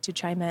fans get to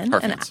chime in. Her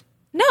And fans.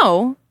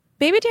 No,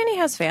 Baby Danny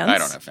has fans. I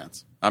don't have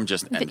fans. I'm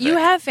just But Envic. you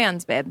have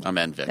fans, babe. I'm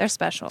Envic. They're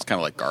special. It's kind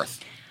of like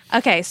Garth.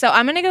 Okay, so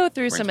I'm going to go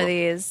through some of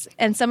Brainstorm. these,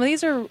 and some of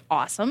these are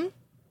awesome.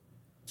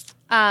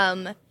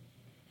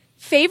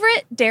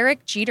 Favorite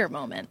Derek Jeter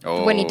moment?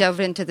 Oh, When he dove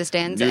into the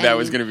stands. knew that and-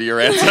 was going to be your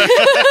answer.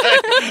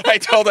 I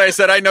told her, I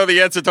said, I know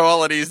the answer to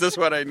all of these. This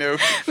one I knew.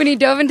 When he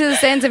dove into the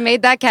stands and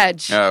made that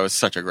catch. Oh, it was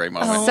such a great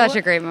moment. Such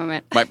a great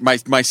moment.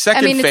 My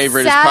second I mean, it's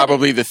favorite is sad.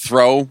 probably the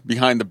throw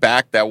behind the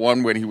back, that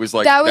one when he was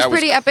like, That was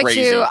pretty epic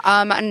crazy. too.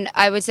 And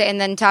I would say, and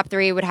then top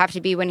three would have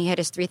to be when he hit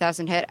his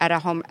 3,000 hit at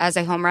as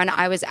a home run.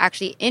 I was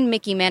actually in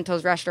Mickey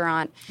Mantle's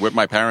restaurant With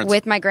my parents.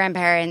 with my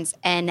grandparents,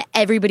 and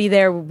everybody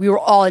there. We were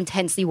all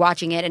intensely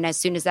watching it. And as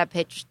soon as that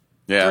pitch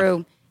Yeah.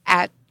 threw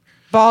at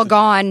ball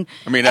gone,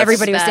 I mean, that's,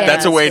 everybody was standing.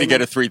 that's a up way to screaming.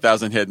 get a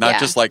 3,000 hit, not Yeah.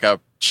 just like a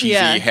cheesy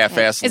Yeah.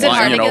 half-assed Is it line,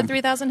 hard you to know. get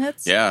 3,000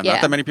 hits? Yeah, not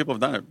Yeah. that many people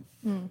have done it.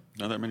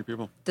 Not that many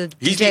people. The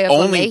He's DJ the of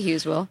only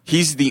LeMahieu's will.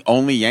 He's the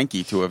only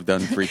Yankee to have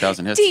done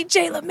 3,000 hits.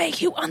 DJ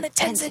LeMahieu on the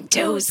tens and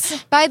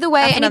twos. By the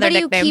way, That's another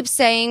anybody who nickname. keeps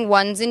saying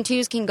ones and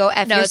twos can go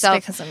F No, it's yourself.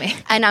 because of me.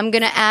 And I'm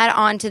going to add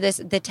on to this.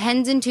 The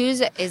tens and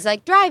twos is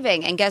like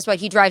driving. And guess what?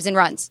 He drives and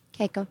runs.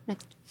 Okay, go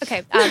next.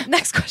 Okay,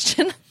 next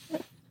question.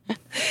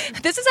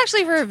 This is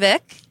actually for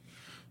Vic.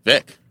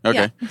 Vic.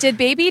 Okay. Yeah. Did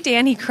baby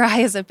Danny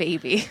cry as a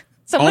baby?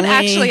 Someone Only-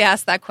 actually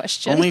asked that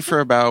question. Only for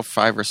about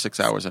 5 or 6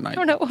 hours a night. I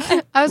don't know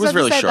why. I was was about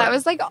really to say short. that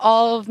was like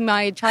all of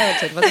my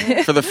childhood, wasn't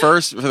it? For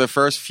the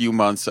first few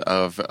months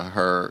of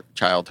her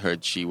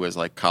childhood, she was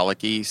like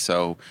colicky,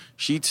 so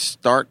she'd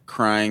start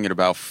crying at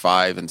about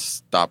 5 and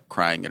stop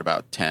crying at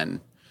about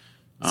 10.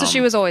 So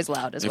she was always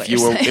loud, is what If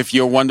you're saying. if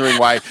you're wondering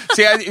why,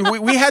 see,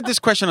 we had this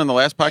question on the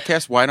last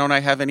podcast. Why don't I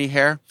have any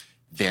hair?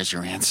 There's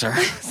your answer.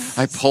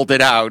 I pulled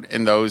it out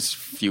in those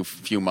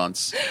few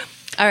months.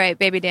 All right,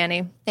 baby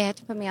Danny. They had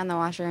to put me on the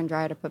washer and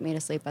dryer to put me to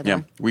sleep. By the Yeah,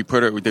 way, we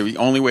put her. The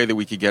only way that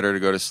we could get her to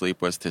go to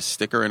sleep was to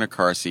stick her in a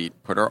car seat,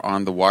 put her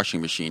on the washing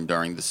machine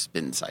during the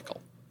spin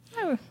cycle,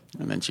 Oh.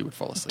 and then she would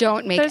fall asleep.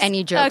 don't make There's-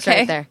 any jokes okay.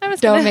 right there. I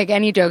was Don't gonna- make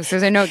any jokes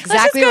because I know Let's just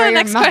exactly go where to the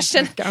your next mouth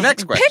question. is going.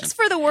 Next question. Picks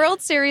for the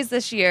World Series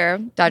this year.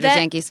 Dodgers, Then-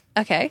 Yankees.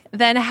 Okay.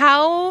 Then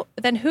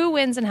who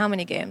wins and how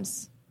many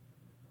games?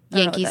 I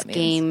don't know what Yankees that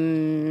means.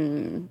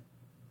 game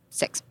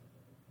 6.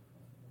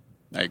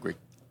 I agree.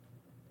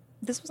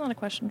 This was not a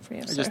question for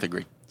you. I just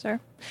agree. Sir.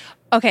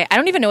 Okay, I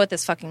don't even know what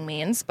this fucking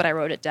means, but I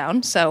wrote it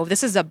down. So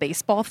this is a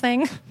baseball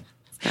thing.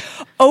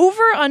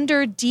 Over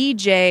under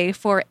DJ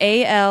for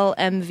AL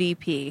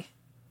MVP.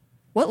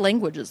 What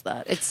language is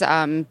that? It's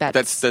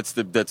bets.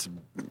 That's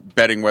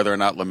betting whether or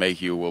not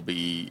LeMahieu will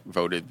be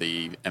voted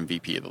the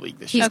MVP of the league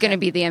this year. He's going to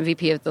be the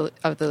MVP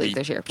of the league He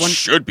this year.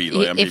 should be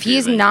the MVP If he's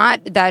of the league.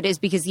 not, that is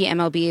because the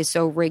MLB is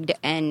so rigged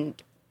and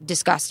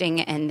disgusting,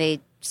 and they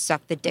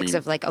suck the dicks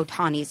of like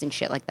Otanis and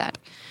shit like that.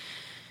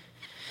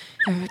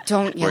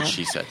 Don't yell. What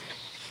she said.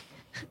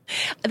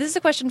 This is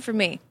a question for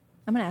me.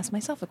 I'm going to ask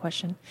myself a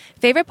question.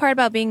 Favorite part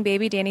about being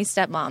baby Danny's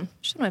stepmom?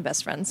 She's one of my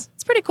best friends.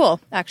 It's pretty cool,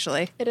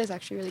 actually. It is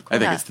actually really I cool.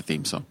 think Yeah. it's the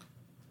theme song.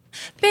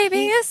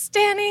 Baby is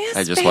Danny is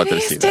I just baby wanted to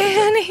is see that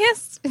Danny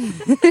is.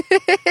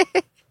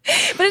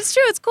 But it's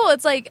true. It's cool.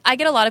 It's like I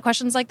get a lot of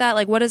questions like that.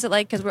 Like, what is it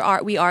like? Because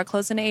we are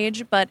close in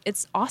age, but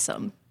it's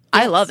awesome.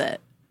 I love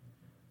it.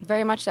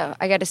 Very much so.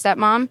 I get a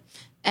stepmom,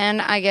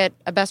 and I get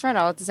a best friend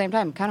all at the same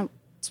time. Kind of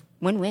it's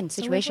win-win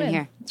situation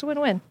Win-win. here. It's a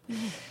win-win.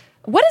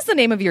 What is the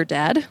name of your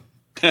dad?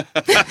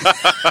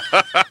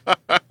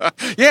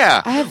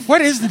 Yeah.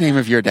 What is the name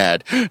of your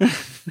dad?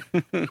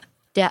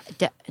 Do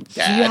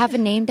you have a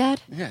name,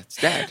 Dad? Yeah, it's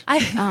dad. I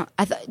thought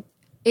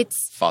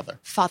it's Father.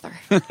 father.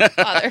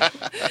 father.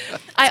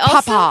 I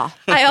Papa.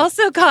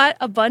 also got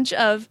a bunch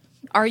of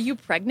 "Are you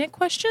pregnant?"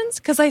 questions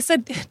because I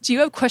said, "Do you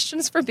have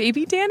questions for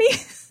baby Danny?"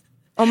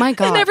 Oh my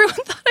god! And everyone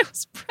thought I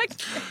was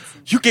pregnant.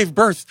 You gave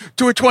birth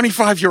to a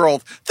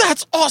 25-year-old.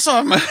 That's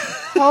awesome.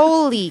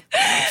 Holy!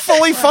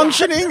 Fully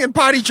functioning and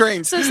potty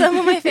trained. So some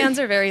of my fans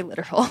are very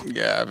literal.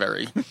 Yeah,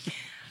 very.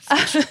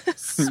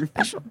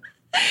 Special.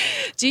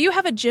 Do you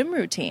have a gym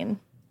routine?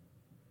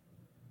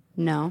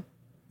 No.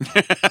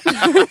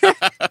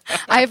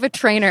 I have a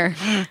trainer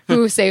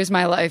who saves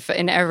my life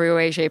in every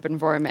way, shape, and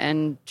form,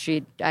 and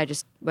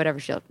whatever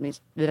she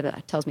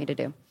tells me to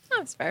do. Oh,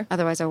 that's fair.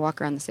 Otherwise, I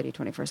walk around the city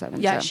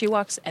 24/7. Yeah, so. she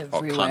walks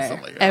everywhere.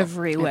 constantly, yeah.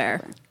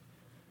 Everywhere.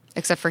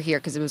 Except for here,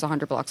 because it was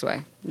 100 blocks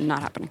away.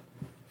 Not happening.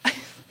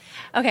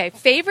 Okay,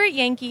 favorite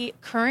Yankee,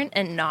 current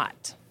and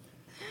not.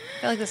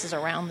 I feel like this is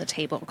around the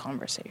table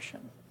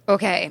conversation.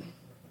 Okay.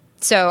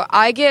 So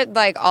I get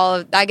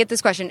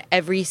this question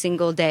every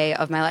single day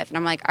of my life. And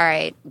I'm like, all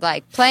right,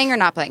 like playing or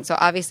not playing? So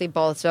obviously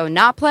both. So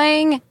not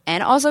playing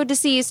and also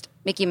deceased,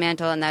 Mickey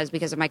Mantle. And that was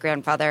because of my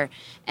grandfather.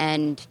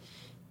 And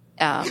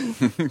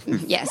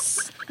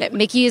yes,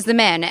 Mickey is the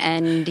man.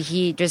 And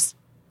he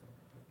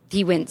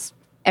wins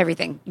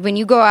everything. When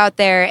you go out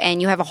there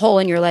and you have a hole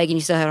in your leg and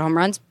you still hit home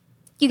runs,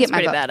 you get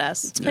my vote.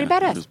 Badass. It's pretty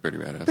badass. It's pretty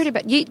badass. Pretty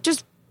bad. You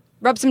just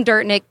rubbed some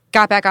dirt in it,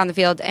 got back on the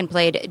field, and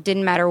played. It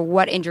didn't matter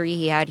what injury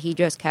he had. He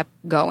just kept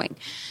going.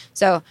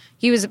 So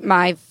he was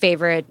my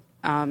favorite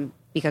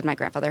because of my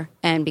grandfather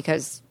and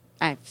because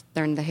I've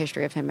learned the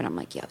history of him, and I'm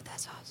like, yo,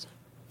 that's awesome.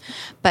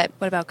 But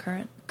What about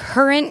current?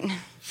 current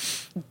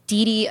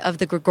Didi of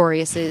the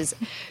Gregoriuses.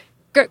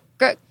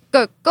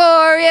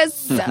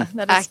 Gregorius. Yeah,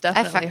 that is I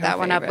definitely fucked her that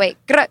one up. favorite.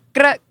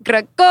 Wait,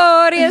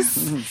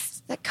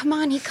 Gregorius. Like, come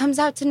on, he comes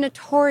out to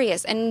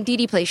Notorious. And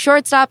Didi plays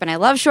shortstop, and I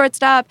love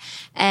shortstop.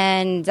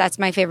 And that's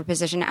my favorite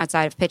position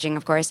outside of pitching,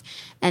 of course.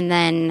 And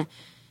then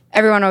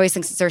everyone always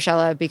thinks it's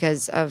Urshela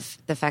because of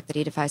the fact that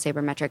he defies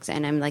sabermetrics.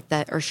 And I'm like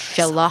the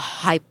Urshela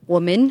hype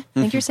woman.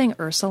 I think you're saying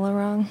Ursula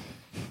wrong.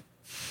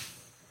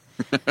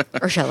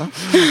 Urshela.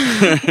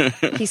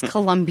 He's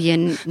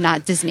Colombian,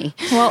 not Disney.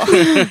 Well,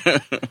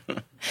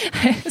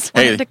 I just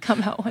wanted to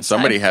come out one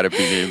Somebody time. had to be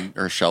the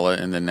Urshela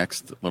in the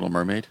next Little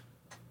Mermaid.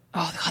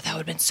 Oh, God, that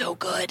would have been so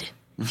good.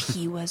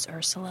 He was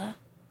Ursula.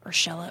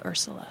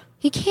 Ursula.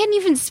 He can't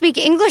even speak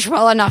English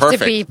well enough to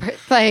be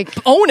like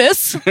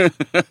Onus.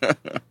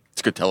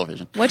 It's good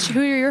television. Who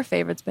are your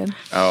favorites, Ben?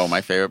 Oh, my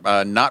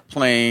favorite. Not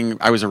playing.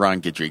 I was a Ron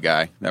Guidry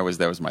guy. That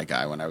was my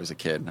guy when I was a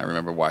kid. I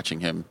remember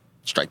watching him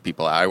strike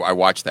people out. I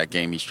watched that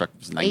game. He struck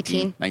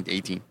 19.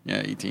 18.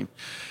 Yeah, 18.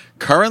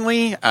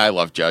 Currently, I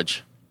love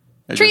Judge.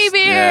 I just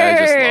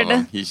love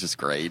him. He's just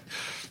great.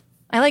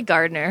 I like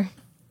Gardner.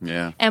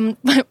 Yeah. And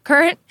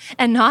current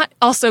and not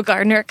also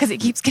Gardner because he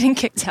keeps getting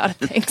kicked out of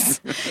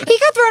things. he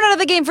got thrown out of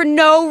the game for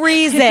no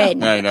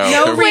reason. I know.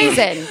 No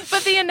reason.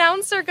 But the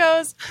announcer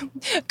goes,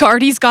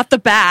 Gardy's got the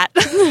bat.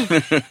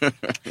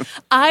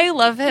 I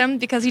love him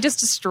because he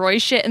just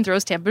destroys shit and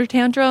throws temper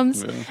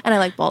tantrums. Yeah. And I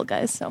like bald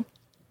guys, so.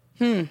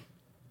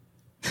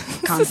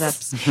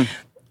 Concepts.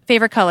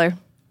 Favorite color?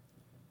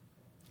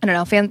 I don't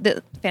know.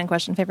 Fan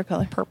question. Favorite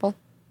color? Purple.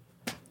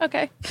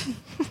 Okay.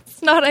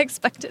 It's not what I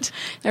expected.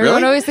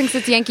 Everyone always thinks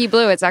it's Yankee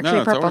blue. It's actually No,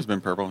 it's purple. always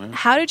been purple. Yeah.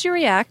 How did you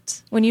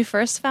react when you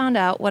first found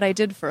out what I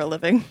did for a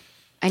living?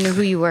 I knew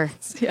who you were.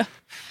 Yeah.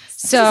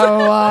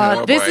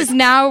 So this boy. is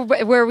now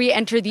where we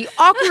enter the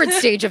awkward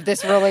stage of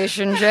this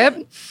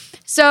relationship.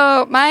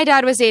 So my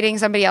dad was dating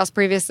somebody else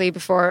previously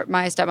before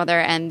my stepmother,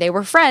 and they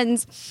were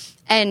friends.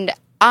 And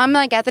I'm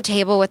like at the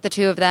table with the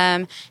two of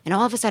them, and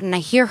all of a sudden I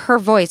hear her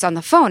voice on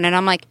the phone, and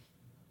I'm like,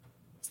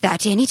 "Is that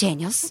Danny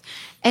Daniels?"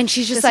 And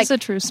she's just This like, is a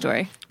true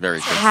story. Very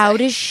good. how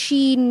does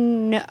she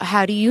know?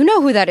 How do you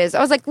know who that is?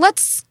 I was like,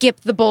 let's skip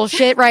the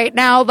bullshit right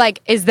now. Like,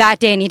 is that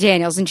Danny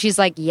Daniels? And she's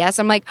like, yes.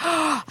 I'm like,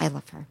 oh, I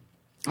love her.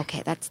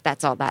 Okay,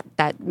 that's all that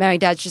my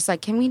dad's just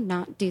like, can we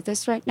not do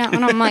this right now?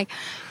 And I'm like,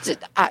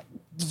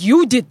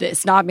 you did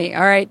this, not me.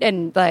 All right.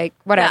 And like,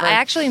 whatever. Yeah, I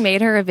actually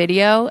made her a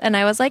video and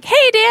I was like,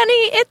 hey, Danny,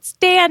 it's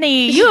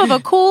Danny. You have a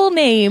cool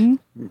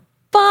name.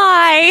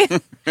 Bye.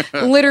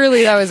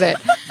 Literally, that was it.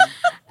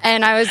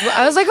 And I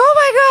was like, oh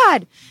my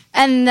God.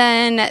 And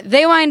then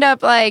they wind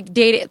up like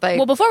dating. Like,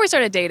 Well, before we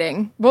started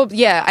dating,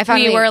 yeah, I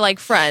found we were like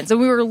friends and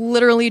we were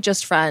literally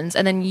just friends.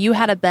 And then you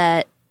had a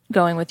bet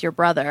going with your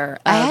brother.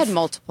 I had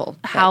multiple.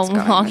 How bets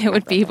going long with it my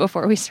would be brother.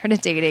 before we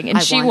started dating. And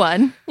I she won.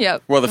 won.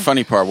 Yep. Well, the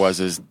funny part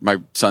is my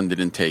son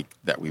didn't take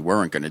that we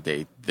weren't going to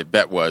date. The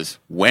bet was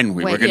when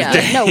we were going to yeah.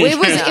 date. No,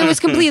 it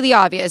was completely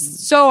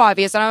obvious. So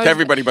obvious. And I was, To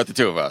everybody but the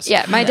two of us.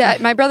 yeah,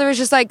 my brother was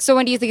just like, so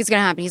when do you think it's going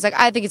to happen? He's like,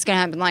 I think it's going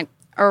to happen like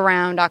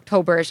around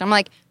October-ish. I'm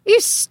like, are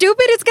you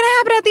stupid? It's going to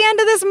happen at the end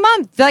of this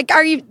month. Like,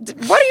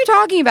 what are you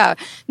talking about?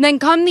 And then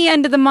come the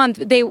end of the month,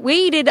 they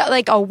waited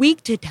like a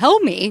week to tell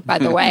me, by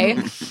the way.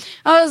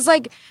 I was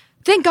like,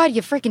 thank God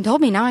you freaking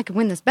told me. Now I can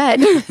win this bet.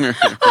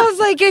 I was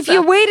like, if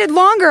you waited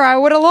longer, I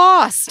would have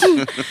lost.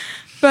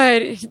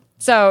 But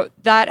so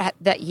that,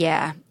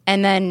 yeah.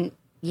 And then,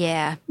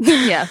 yeah.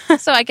 Yeah.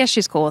 So I guess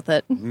she's cool with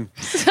it.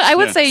 I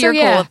would say you're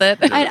cool with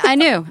it. I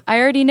knew. I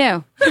already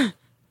knew.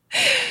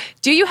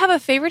 Do you have a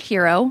favorite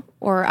hero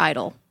or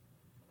idol?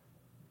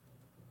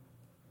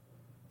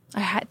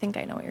 I think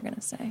I know what you're going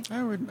to say.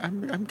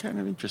 I'm kind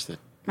of interested.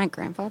 My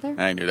grandfather?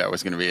 I knew that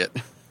was going to be it.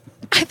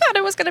 I thought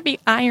it was going to be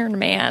Iron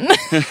Man.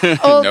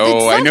 Oh,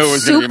 No, I knew it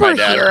was gonna be my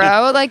dad.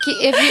 Superhero. Like,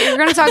 if you're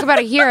going to talk about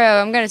a hero,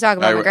 I'm going to talk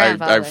about my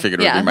grandfather. I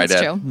figured it would be my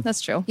that's dad. true. That's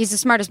true. He's the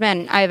smartest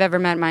man I've ever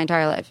met in my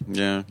entire life.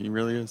 Yeah, he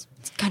really is.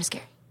 It's kind of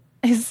scary.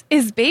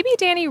 Is baby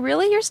Danny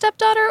really your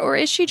stepdaughter, or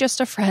is she just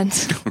a friend?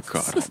 Oh,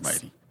 God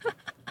almighty.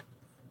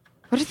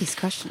 What are these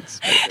questions?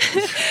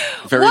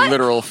 Very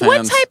literal fans.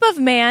 What type of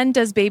man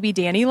does baby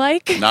Danny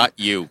like? Not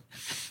you.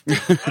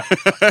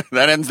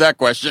 That ends that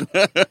question.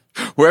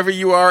 Whoever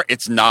you are,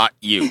 it's not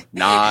you.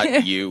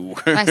 Not you.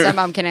 My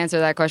stepmom can answer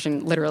that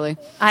question literally.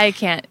 I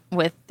can't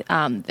with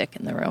Vic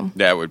in the room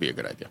That would be a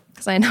good idea.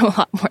 because I know a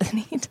lot more than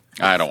he does.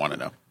 I don't want to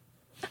know.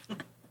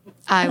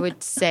 I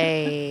would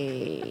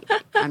say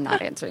I'm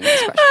not answering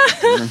this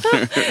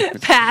question.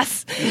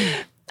 Pass.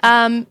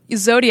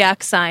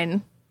 Zodiac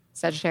sign.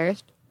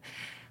 Sagittarius?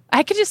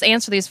 I could just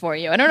answer these for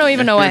you. I don't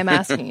even know why I'm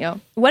asking you.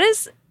 What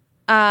is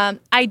I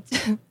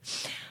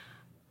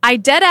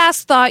dead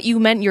ass thought you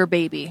meant your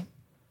baby.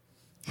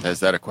 Is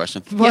that a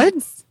question? What?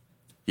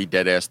 He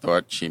dead ass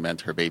thought she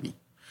meant her baby.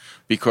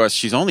 Because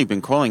she's only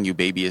been calling you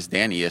baby as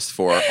Danny-est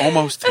for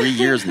almost 3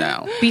 years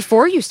now.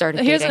 Before you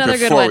started Here's dating. another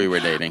good Before one. we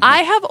were dating.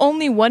 I have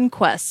only one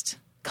quest.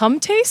 Come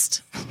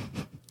taste.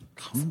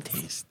 Come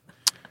taste.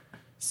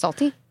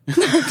 Salty? I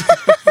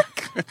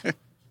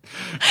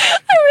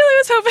really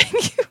was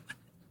hoping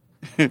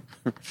you.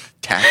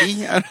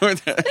 Tacky? I don't know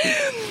what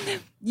that.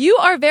 You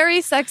are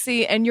very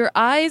sexy, and your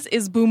eyes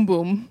is boom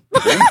boom.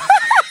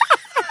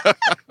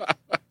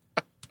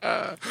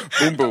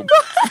 Boom, boom.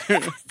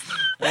 These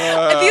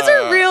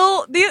are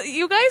real.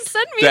 You guys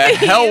sent me The these.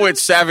 hell with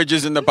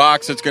savages in the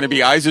box. It's going to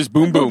be Isis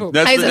Boom Boom.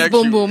 That's Isis the next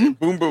Boom Boom.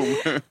 Boom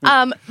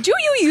Boom. Do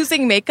you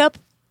using makeup?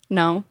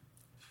 No.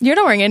 You're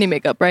not wearing any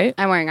makeup, right?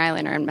 I'm wearing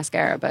eyeliner and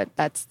mascara, but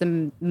that's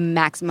the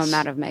maximum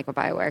amount of makeup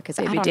I wear because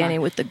I Baby don't Danny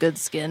know. with the good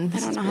skin. I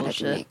This don't is know how to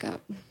bullshit. do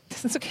makeup.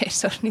 This is okay.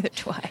 So neither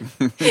do I.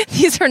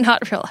 These are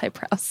not real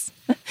eyebrows.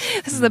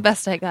 This is the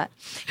best I got.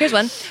 Here's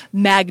one.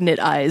 Magnet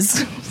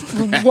eyes.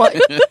 What?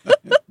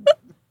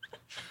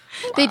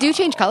 They do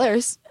change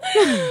colors.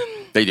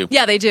 They do.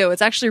 Yeah, they do.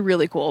 It's actually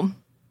really cool.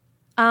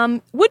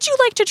 Would you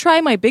like to try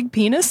my big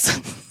penis?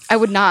 I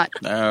would not.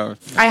 No.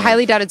 I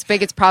highly doubt it's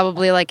big. It's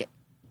probably like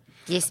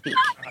this big.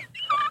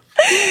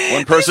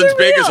 One person's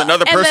big is real.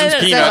 another And person's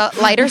then- peanut.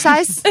 So lighter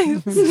size?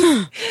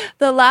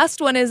 The last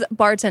one is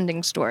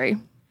bartending story.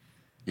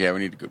 Yeah, we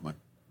need a good one.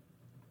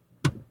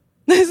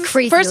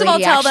 Crazy First of all,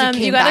 lady tell actually them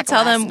came you got to back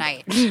tell last them.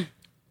 night.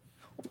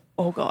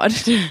 Oh God.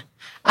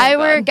 I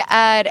work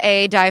at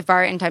a dive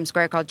bar in Times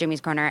Square called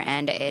Jimmy's Corner,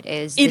 and it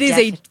is It is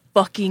a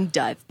fucking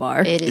dive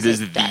bar. It is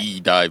the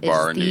dive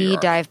bar in New the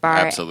York. dive bar.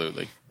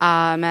 Absolutely.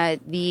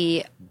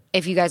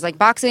 If you guys like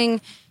boxing,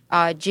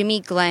 Jimmy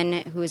Glenn,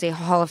 who is a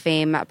Hall of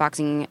Fame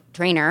boxing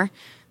trainer,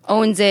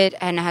 owns it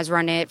and has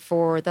run it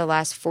for the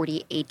last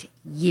 48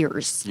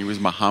 years. He was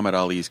Muhammad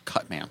Ali's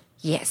cut man.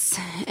 Yes,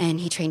 and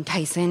he trained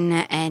Tyson,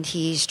 and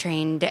he's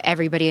trained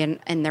everybody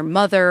and their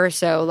mother.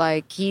 So,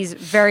 like, he's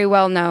very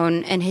well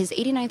known. And his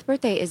 89th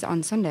birthday is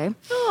on Sunday.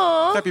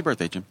 Happy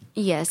birthday, Jim.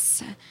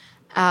 Yes.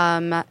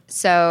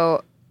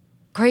 So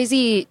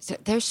crazy.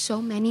 There's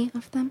so many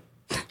of them.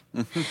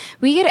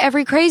 We get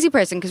every crazy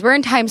person because we're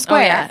in Times Oh,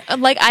 Square. yeah.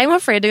 Like, I'm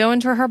afraid to go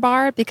into her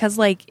bar because,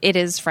 like, it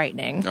is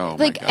frightening. Oh,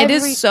 Like, my God. It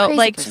every is so crazy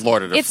like person.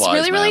 Lord of the it's Flies,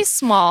 really really man.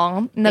 small.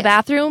 And the Yeah.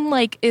 bathroom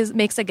like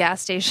makes a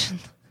gas station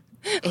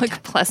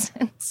look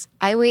pleasant.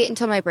 I wait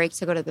until my break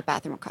to go to the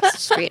bathroom across the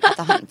street at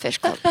the Hunt and Fish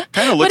Club. Kind of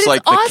But looks it's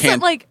like awesome.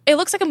 the Like it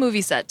looks like a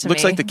movie set to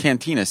looks me. like the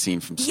cantina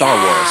scene from Star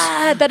Wars.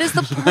 Yeah, that is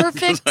the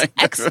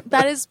perfect.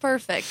 That is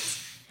perfect.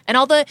 And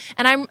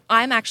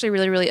I'm actually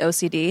really really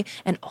OCD,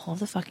 and all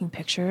the fucking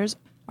pictures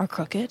are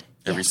crooked.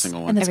 Every Yes. single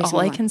And one. that's Every all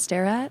single I one. can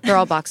stare at. They're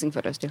all boxing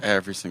photos too.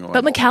 Every single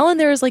But one. McAllen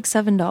there is like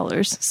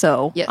 $7,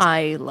 so Yes.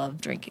 I love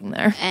drinking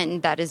there.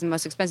 And that is the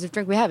most expensive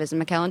drink we have is a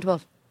Macallan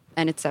 12.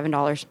 And it's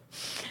 $7.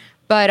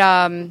 But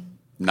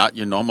Not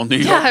your normal New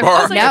Yeah, York I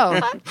bar. was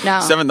like- no.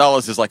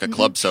 $7 is like a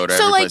club soda.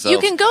 So everyplace like you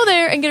else. can go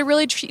there and get a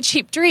really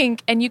cheap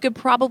drink, and you could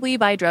probably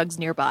buy drugs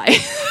nearby.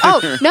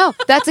 Oh, no,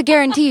 that's a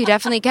guarantee. You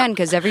definitely can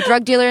because every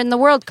drug dealer in the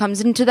world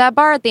comes into that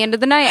bar at the end of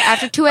the night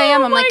after 2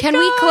 a.m. I'm my like, can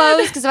we God.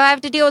 close? Because I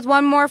have to deal with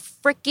one more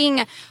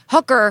freaking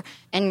hooker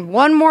and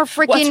one more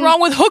freaking. What's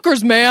wrong with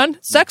hookers, man?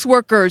 Sex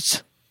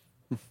workers.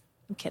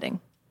 I'm kidding.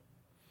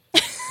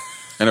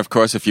 And of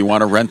course, if you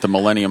want to rent the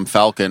Millennium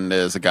Falcon,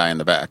 there's a guy in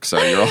the back,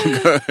 so you're all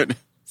good.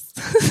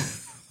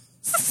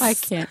 I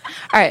can't.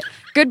 All right.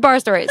 Good bar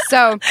stories.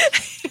 So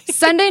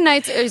Sunday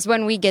nights is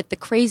when we get the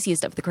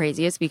craziest of the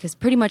craziest because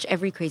pretty much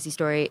every crazy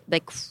story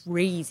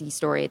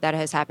that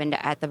has happened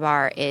at the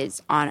bar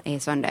is on a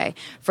Sunday.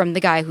 From the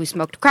guy who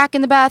smoked crack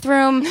in the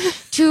bathroom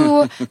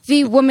to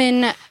the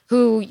woman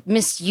who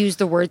misused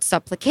the word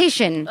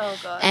supplication. Oh,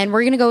 God. And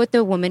we're going to go with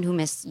the woman who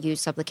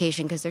misused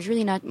supplication because there's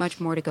really not much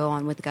more to go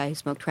on with the guy who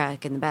smoked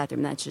crack in the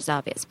bathroom. That's just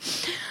obvious.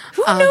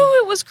 Who knew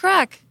it was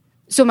crack?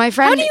 So my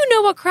friend... How do you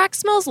know what crack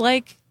smells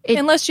like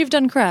unless you've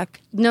done crack?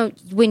 No,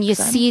 when you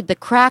see the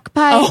crack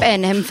pipe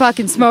and him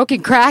fucking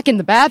smoking crack in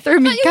the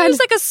bathroom, You you kind use of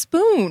like a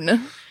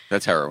spoon.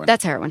 That's heroin.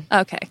 that's heroin.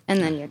 Okay. And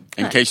then you're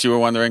In case you were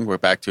wondering, we're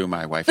back to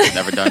my wife has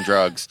never done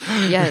drugs.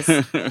 yes.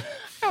 I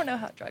don't know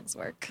how drugs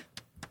work.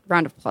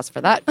 Round of applause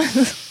for that.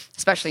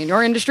 Especially in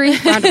your industry.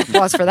 Round of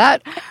applause for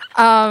that.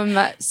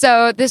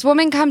 So this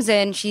woman comes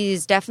in.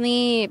 She's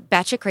definitely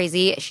batshit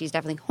crazy. She's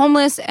definitely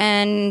homeless.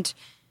 And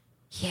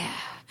yeah.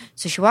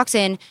 So she walks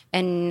in,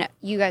 and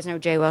you guys know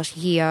Jay Welsh.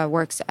 He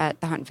works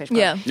at the Hunt and Fish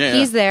Club. Yeah.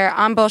 He's there.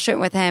 I'm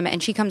bullshitting with him.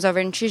 And she comes over,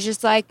 and she's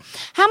just like,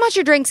 how much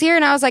are drinks here?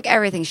 And I was like,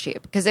 everything's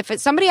cheap. Because if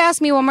somebody asks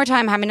me one more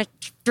time, how many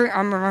drink,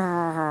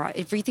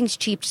 everything's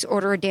cheap. Just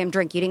order a damn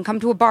drink. You didn't come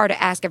to a bar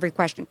to ask every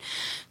question.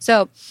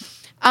 So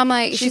I'm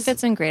like, She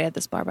fits in great at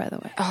this bar, by the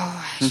way.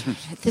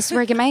 this is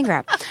where I get my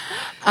anger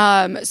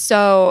out.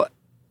 So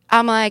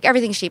I'm like,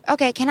 everything's cheap.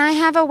 Okay, can I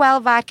have a well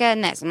vodka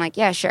and this? I'm like,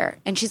 yeah, sure.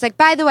 And she's like,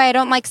 by the way, I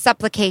don't like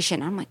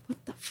supplication. I'm like, what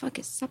the fuck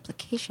is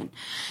supplication?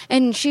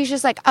 And she's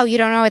just like, oh, you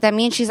don't know what that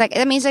means? She's like,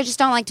 that means I just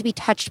don't like to be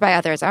touched by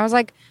others. I was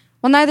like,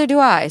 well, neither do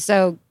I.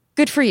 So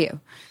good for you.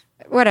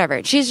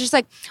 Whatever. She's just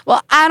like,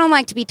 well, I don't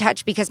like to be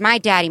touched because my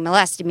daddy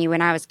molested me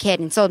when I was a kid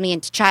and sold me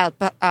into child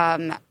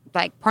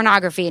like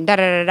pornography and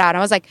da-da-da-da. And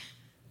I was like,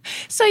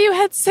 So you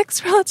had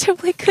 6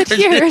 relatively good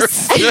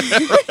years.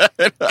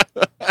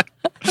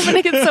 I'm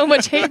going to get so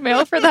much hate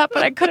mail for that,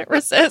 but I couldn't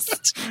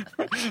resist.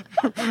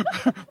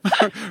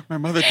 My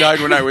mother died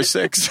when I was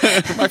 6.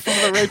 My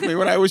father raped me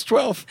when I was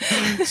 12.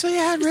 So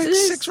yeah, I had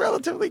 6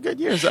 relatively good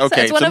years.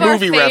 Okay, it's one of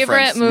movie our favorite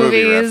reference.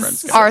 movies. Movie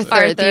reference.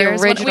 Arthur, the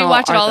Arthur's. original We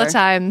watch it all the Arthur.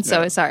 time,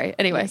 so sorry.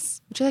 Anyway.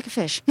 would you like a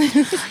fish?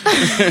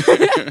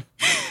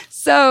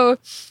 So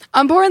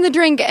I'm pouring the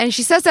drink, and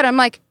she says that. I'm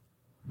like,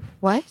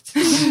 what?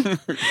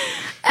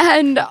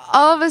 And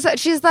all of a sudden,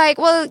 she's like,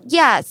 well,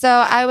 yeah. So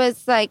I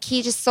was like,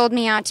 he just sold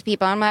me out to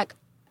people. I'm like,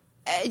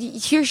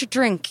 here's your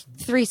drink,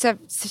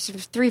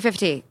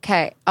 $3.50.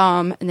 Okay.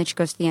 And then she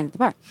goes to the end of the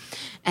bar,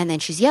 and then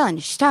she's yelling,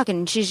 she's talking,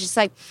 and she's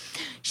like,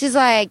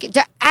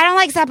 I don't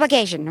like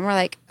supplication. And we're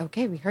like,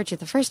 okay, we heard you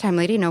the first time,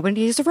 lady.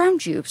 Nobody is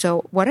around you,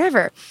 so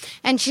whatever.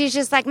 And she's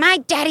just like, my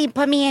daddy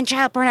put me in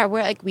child porn.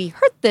 We're like, we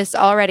heard this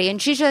already.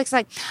 And she's just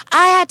like,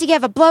 I had to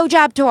give a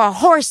blowjob to a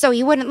horse so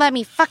he wouldn't let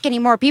me fuck any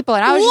more people.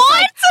 And I was just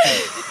like,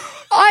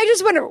 I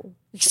just went,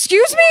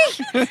 excuse me?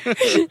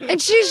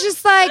 And she's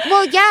just like,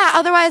 well, yeah,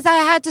 otherwise I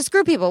had to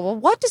screw people. Well,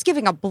 what does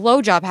giving a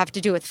blowjob have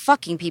to do with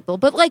fucking people?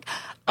 But like,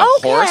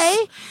 okay.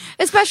 Horse?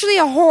 Especially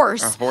a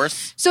horse. A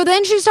horse? So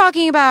then she's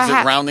talking about Is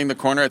it rounding the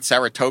corner at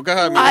Saratoga?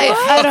 I mean,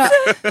 I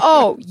don't,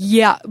 oh,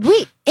 yeah.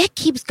 Wait, it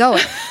keeps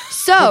going.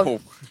 So Oh.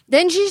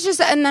 then she's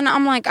just, and then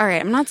I'm like, all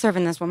right, I'm not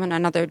serving this woman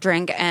another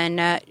drink.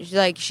 And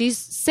she's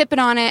sipping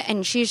on it,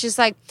 and she's just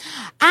like,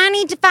 I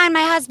need to find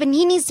my husband.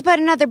 He needs to put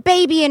another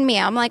baby in me.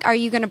 I'm like, are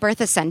you going to birth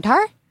a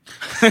centaur?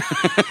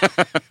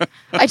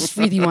 I just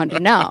really wanted to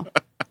know.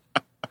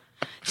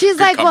 She's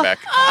like, well, comeback.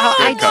 Oh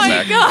Good my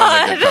comeback.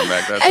 God. Good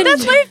comeback. And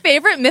that's my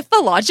favorite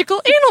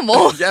mythological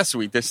animal. Yes,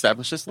 we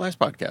established this last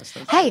podcast.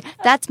 hey,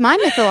 that's my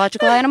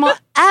mythological animal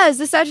as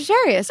the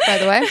Sagittarius, by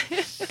the way.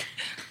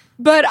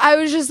 But I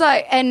was just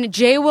like, and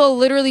Jay Will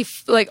literally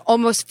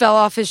almost fell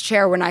off his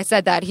chair when I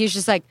said that. He's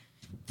just like,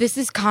 this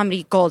is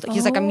comedy gold.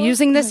 He's like, I'm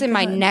using this in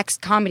my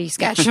next comedy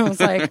sketch. And I was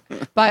like,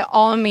 by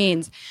all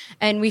means.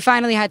 And we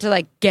finally had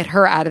to get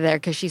her out of there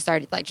because she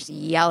started just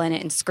yelling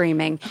it and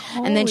screaming.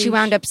 And then she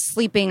wound up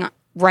sleeping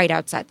right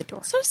outside the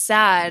door. So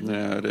sad.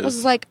 Yeah, it I was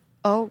is. like,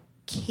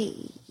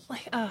 okay.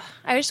 I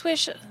just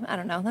wish, I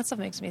don't know, that stuff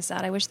makes me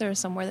sad. I wish there was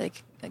somewhere they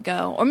could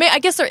go. Or I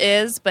guess there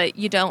is, but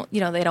they don't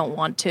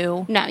want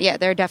to. No, yeah,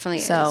 there definitely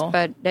So, is.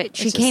 But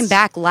she it's came just-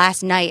 back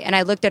last night, and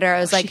I looked at her.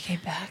 I was like, She came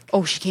back.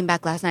 oh, she came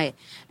back last night.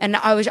 And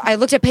I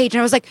looked at Paige, and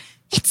I was like,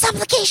 it's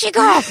Supplication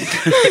Girl.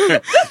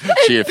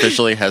 She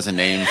officially has a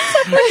name.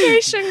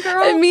 Vacation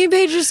girl. And me and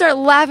Paige just start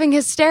laughing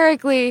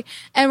hysterically.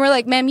 And we're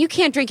like, ma'am, you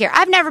can't drink here.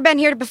 I've never been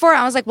here before.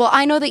 I was like, well,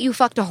 I know that you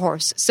fucked a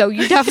horse, so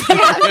you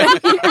definitely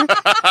haven't been here.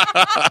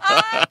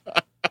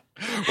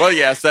 Well,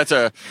 yes, that's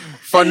a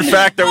fun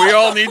fact that we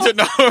all need to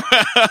know.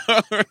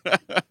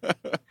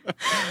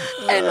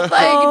 And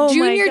Oh, my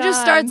Junior just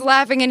God. starts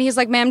laughing, and he's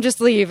like, ma'am, just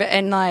leave.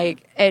 And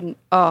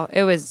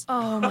it was.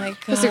 Oh my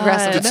God. was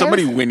aggressive. Did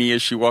somebody whinny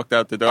as she walked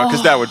out the door?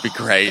 Because that would be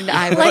great.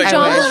 I Like I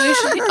John wish.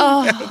 Belushi.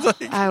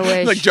 Oh, I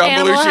wish. Like John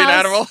Animal Belushi in House.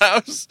 Animal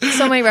House.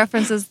 so many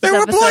references. This There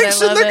were episode.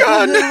 blanks I in love the it.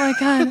 gun. Oh my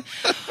God.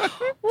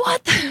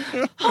 What?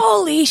 The?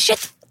 Holy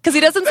shit. Because he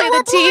doesn't say There were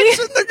the blanks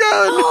T. in the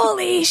gun.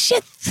 Holy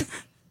shit.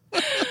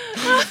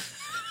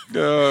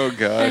 Oh,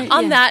 God.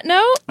 On that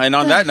note, And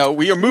on that note,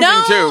 we are moving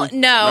no, to...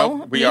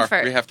 no. we you are.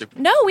 first. We have to...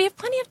 No, we have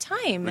plenty of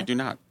time. We do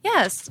not.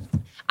 Yes.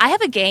 I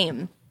have a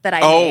game that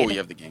I Oh, made you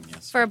have the game,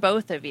 yes. for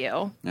both of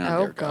you. Yeah,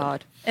 Oh, dear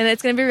God. And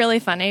it's going to be really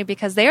funny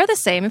because they are the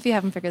same if you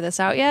haven't figured this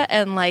out yet.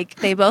 And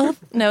they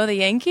both know the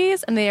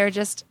Yankees and they are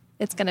just,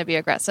 it's going to be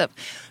aggressive.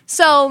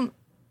 So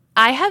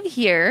I have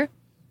here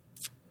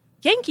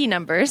Yankee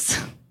numbers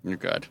You're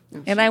good.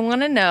 and I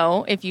want to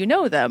know if you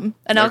know them.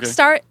 And I'll Okay.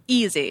 start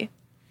easy.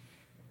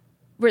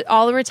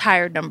 All the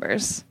retired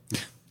numbers.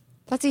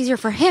 That's easier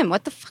for him.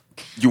 What the fuck?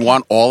 You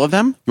want all of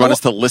them? You want us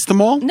to list them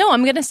all? No,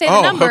 I'm going to say the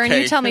Oh, number and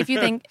okay. you tell me if you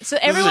think. So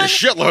This everyone, is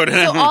a shitload.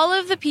 so all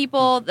of the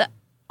people that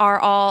are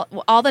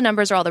all the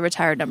numbers are all the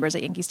retired numbers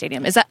at Yankee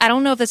Stadium. Is that I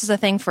don't know if this is a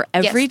thing for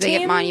every yes, they team.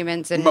 get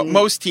monuments and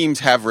Most teams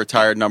have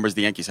retired numbers.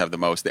 The Yankees have the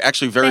most. The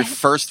actually very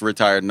first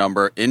retired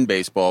number in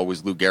baseball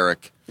was Lou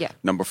Gehrig,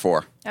 number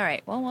 4. All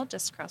right. Well, we'll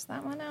just cross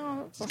that one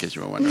out. In case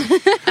you were wondering.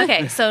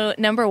 Okay. So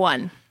number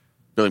 1,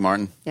 Billy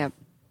Martin. Yep.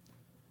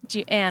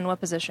 Ann, what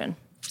position?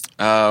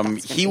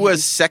 He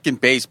was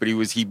second base, but he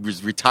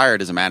was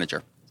retired as a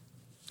manager.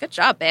 Good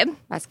job, babe.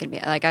 That's gonna be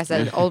like I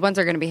said. Old ones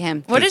are gonna be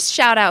him. We'll just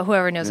shout out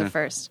whoever knows it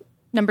first.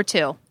 Number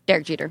 2,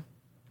 Derek Jeter,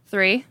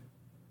 3,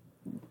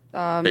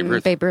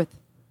 Babe Ruth,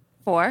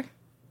 4,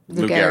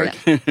 Lou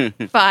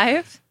Gehrig,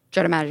 5,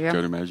 Joe DiMaggio,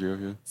 Joe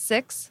DiMaggio, yeah.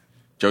 6,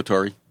 Joe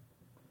Torre,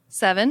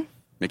 7,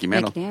 Mickey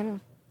Mantle.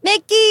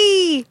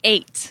 Mickey,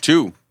 8.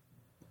 2,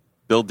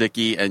 Bill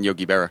Dickey and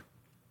Yogi Berra.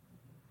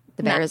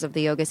 the Bears of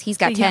the Yogas. He's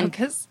got The 10.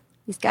 youngest.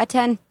 He's got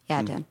 10.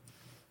 Yeah, 10.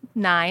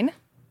 9.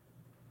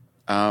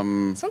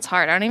 Sounds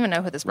hard. I don't even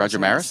know who this Roger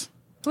person Maris. is.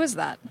 Who is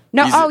that?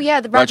 No,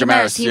 He's- the Roger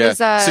Maris. He was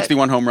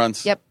 61 home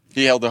runs. Yep.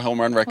 He held the home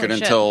run record Holy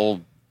shit.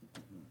 until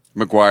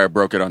McGuire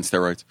broke it on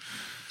steroids.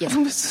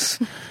 Yes.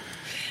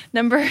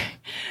 Number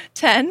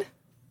 10.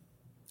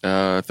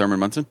 Thurman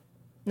Munson?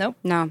 Nope.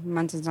 No,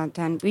 Munson's not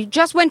 10. We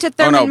just went to Oh,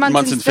 Thurman no,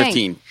 Munson's Munson's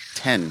thing.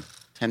 15.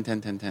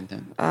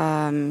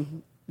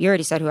 10. You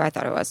already said who I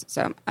thought it was,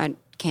 so I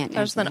can't.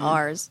 There's answer an that.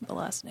 R's, the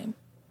last name.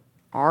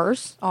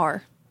 R's?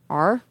 R.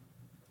 R?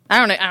 I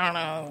don't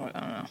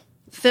know.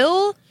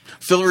 Phil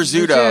Phil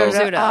Rizzuto.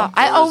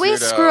 I always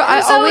Rizzuto.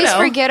 I always Rizzuto.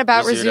 forget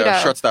about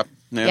Rizzuto. Shortstop.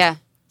 Yeah.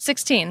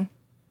 16.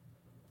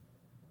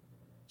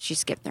 She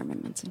skipped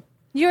Thurman Munson.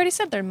 You already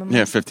said their mom.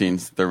 Yeah, 15.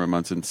 Thurman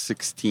Munson.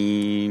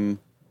 16.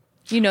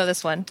 You know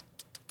this one.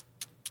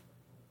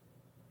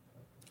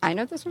 I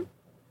know this one.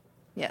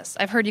 Yes.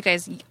 I've heard you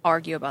guys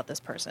argue about this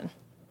person.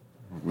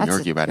 We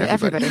argue about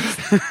everybody.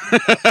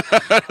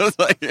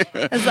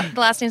 The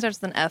last name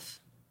starts with an F.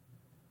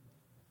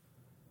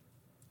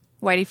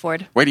 Whitey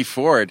Ford. Whitey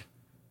Ford.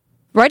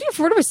 Rodney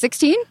Ford was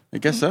 16? I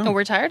guess so. Oh,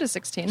 retired at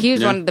 16. He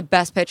was Yeah. one of the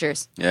best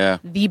pitchers. Yeah.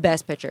 The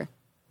best pitcher.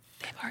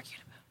 They've argued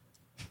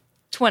about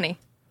 20. Wow,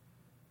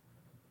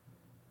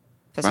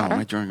 Posada? am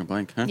I drawing a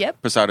blank? Huh?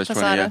 Yep. Posada's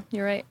 20, yeah.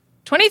 You're right.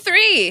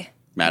 23.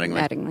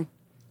 Mattingly.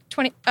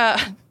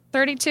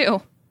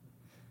 32.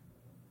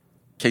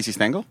 Casey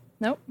Stengel?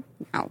 Nope.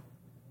 No.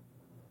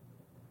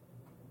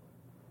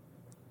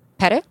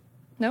 Pettit?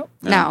 Nope.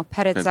 No,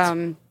 Pettit's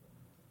Yeah.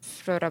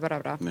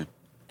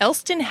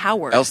 Elston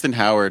Howard. Elston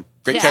Howard.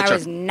 Great Yeah, catcher. I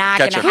was not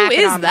going to Catcher. happen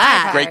Who is on my that?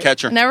 part. Great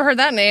catcher. Never heard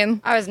that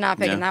name. I was not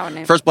picking Yeah. that one.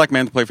 Name. First black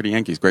man to play for the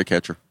Yankees. Great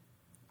catcher.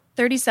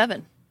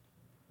 37.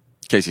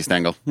 Casey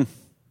Stengel.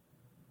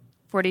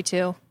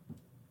 42.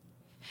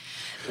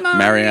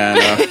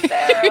 Mariano.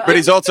 But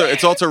it's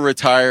also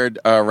retired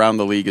around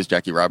the league as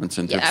Jackie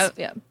Robinson. Yes.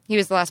 Yeah. He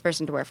was the last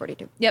person to wear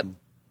 42. Yep.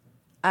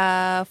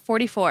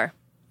 44.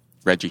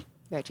 Reggie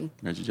Reggie.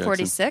 Jackson.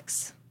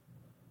 46.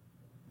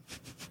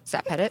 Is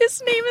that Pettit?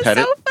 His name is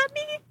Pettit? so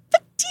funny.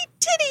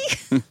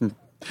 Petite Titty.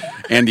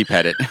 Andy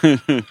Pettit.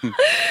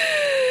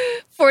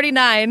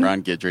 49.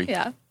 Ron Guidry.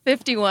 Yeah.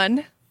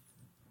 51.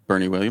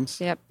 Bernie Williams.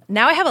 Yep.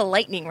 Now I have a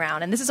lightning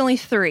round, and this is only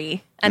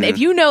 3. And if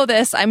you know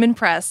this, I'm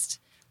impressed.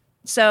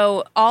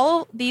 So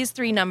all these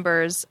 3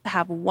 numbers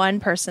have one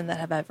person that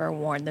have ever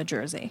worn the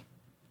jersey.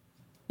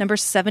 Number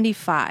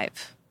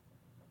 75.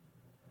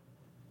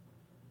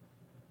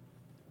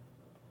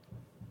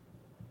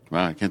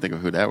 Wow, I can't think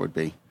of who that would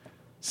be.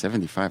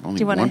 75. Only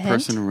you want a one hint?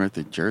 person who wrote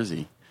the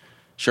jersey.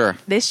 Sure.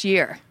 This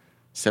year.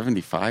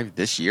 75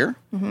 this year?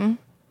 Mm-hmm.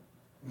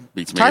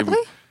 Beats me.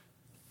 Tarpley?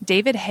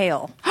 David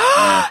Hale.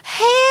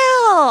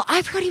 Hell!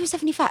 I forgot he was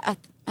 75.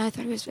 I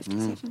thought he was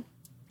 57.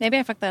 Maybe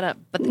I fucked that up.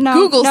 But No,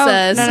 Google no,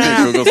 says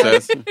no. Google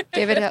says.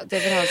 David Hill is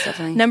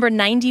definitely. number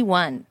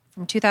 91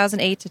 from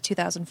 2008 to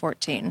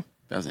 2014.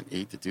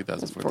 2008 to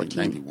 2014.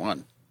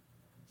 91.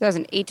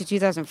 2008 to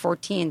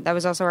 2014. That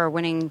was also our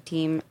winning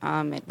team.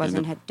 It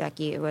wasn't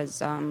Hideki. It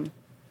was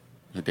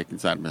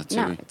It's not Matsui.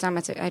 no. It's not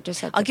Matsui. I just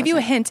said. I'll give you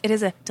a hint. It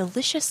is a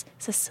delicious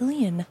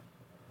Sicilian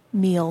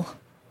meal.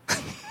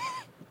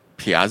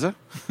 Piazza?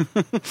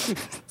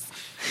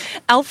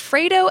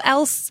 Alfredo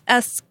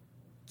Esquives.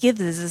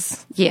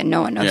 Yeah,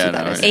 no one knows Yeah, who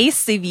that no, is. yeah.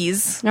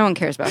 Acives. No one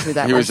cares about who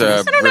that He was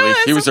was. a relief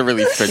He was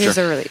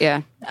pitcher. a really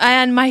yeah.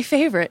 And my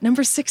favorite,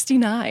 number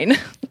 69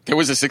 It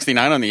was a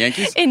 69 on the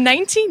Yankees? in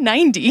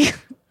 1990.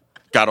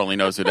 God only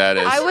knows who that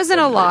is. I wasn't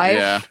alive.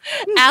 Yeah.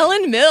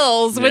 Alan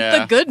Mills with Yeah.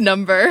 the good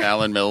number.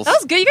 Alan Mills. That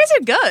was good. You guys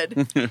are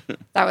good.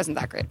 That wasn't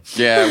that great.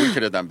 Yeah, we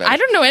could have done better. I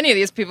don't know any of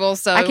these people,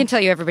 so I can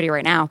tell you everybody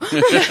right now. All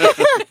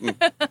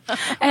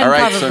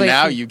right, so probably-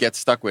 now you get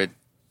stuck with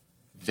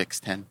VIX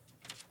 10.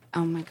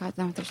 Oh my God!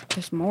 No,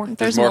 there's more.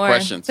 There's more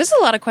questions. There's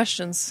a lot of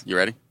questions. You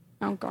ready?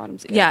 Oh God, I'm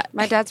scared. Yeah.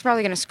 My dad's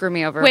probably gonna screw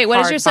me over. Wait, what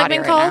is hard your body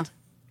segment right called?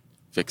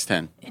 VIX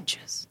 10.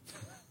 Inches.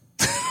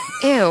 now.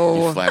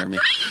 You Ew, flatter me.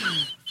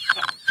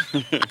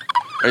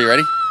 Are you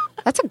ready?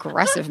 that's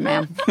aggressive,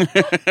 man.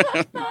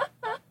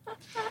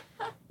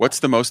 What's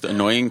the most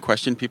annoying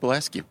question people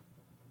ask you?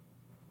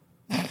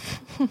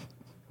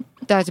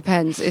 That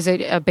depends. Is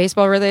it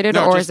baseball related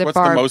No, or just is it what's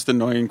bar? the most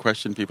annoying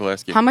question people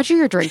ask you? How much are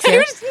your drinks I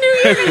here? just knew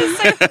you were going to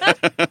say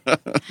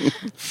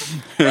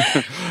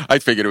that. I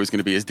figured it was going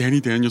to be, is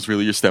Danny Daniels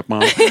really your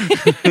stepmom?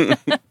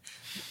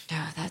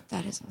 Yeah,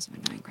 that is also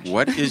an annoying question.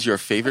 What is your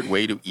favorite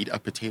way to eat a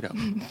potato?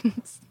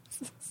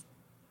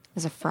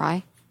 Is a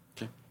fry?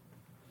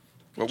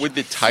 What would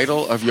the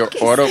title of your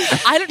auto...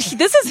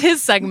 This is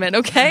his segment,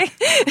 okay?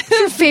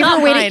 Your favorite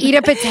Not way mine. to eat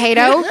a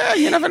potato? Yeah,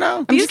 you never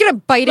know. I'm just gonna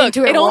bite Look,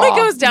 into it. it only raw.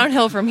 goes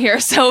downhill from here,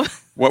 so...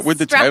 What would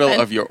the Strap title in.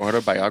 of your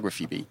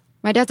autobiography be?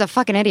 My dad's a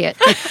fucking idiot.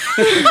 Wait,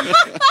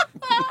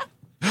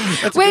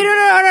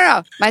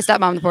 no. My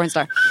stepmom, the porn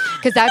star.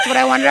 Because that's what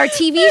I wanted our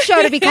TV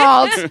show to be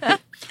called.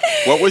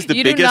 What was the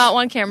You biggest... do not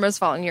want cameras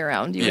following you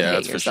around. You Yeah, would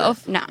that's hate for sure.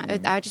 yourself. No,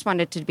 I just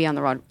wanted to be on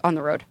the road. On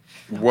the road.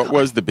 What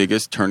was the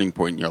biggest turning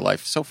point in your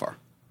life so far?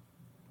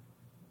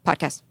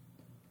 Podcast.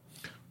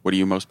 What are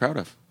you most proud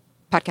of?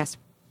 Podcast.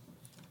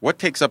 What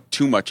takes up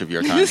too much of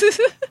your time?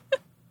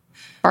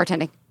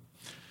 Bartending.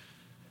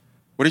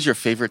 What is your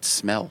favorite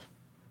smell?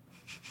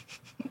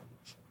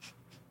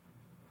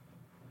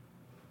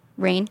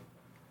 Rain.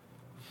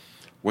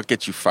 What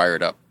gets you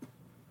fired up?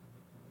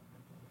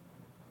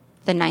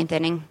 The 9th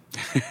inning.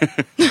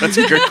 That's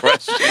a good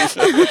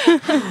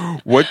question.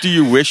 What do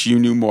you wish you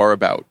knew more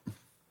about?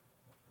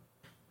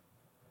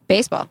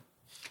 Baseball.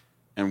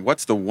 And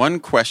what's the one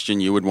question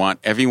you would want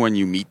everyone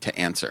you meet to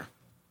answer?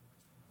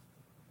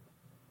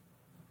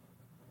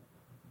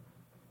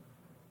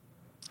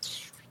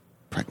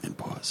 Pregnant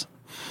pause.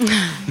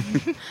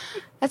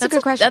 That's a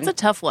good question. That's a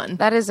tough one.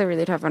 That is a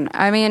really tough one.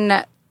 I mean,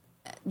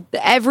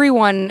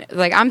 everyone,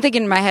 like, I'm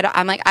thinking in my head,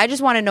 I'm like, I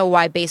just want to know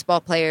why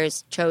baseball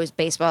players chose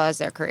baseball as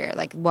their career.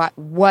 Like, what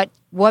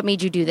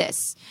made you do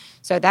this?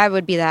 So that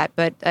would be that.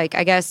 But, like,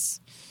 I guess,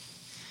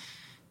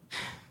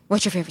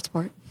 what's your favorite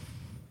sport?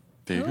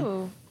 There you go.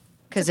 Ooh.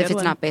 Because That's a if good it's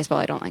one. not baseball,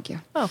 I don't like you.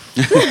 Oh.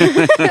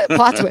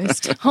 Plot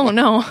twist. Oh,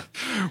 no.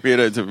 We had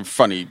a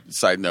funny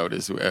side note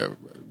is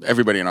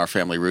everybody in our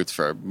family roots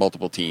for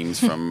multiple teams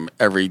from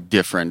every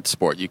different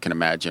sport you can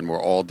imagine.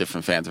 We're all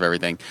different fans of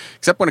everything.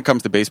 Except when it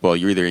comes to baseball,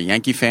 you're either a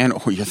Yankee fan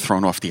or you're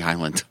thrown off the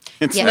island.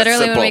 It's Yeah. that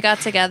Literally, simple. when we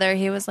got together,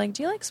 he was like,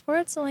 "Do you like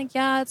sports?" I'm like,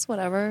 "Yeah, it's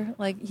whatever."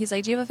 Like, he's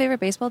like, "Do you have a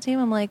favorite baseball team?"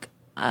 I'm like,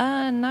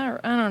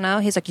 not, I don't know.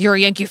 He's like, "You're a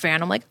Yankee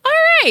fan." I'm like, "All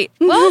right.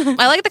 Well,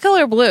 I like the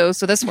color blue,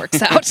 so this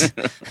works out."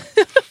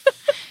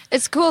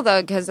 It's cool,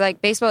 though, because,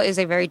 like, baseball is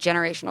a very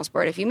generational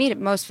sport. If you meet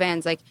most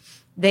fans, like,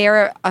 they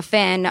are a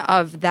fan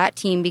of that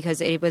team because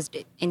it was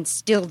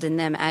instilled in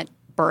them at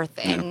birth.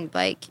 And,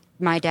 like,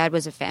 my dad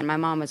was a fan. My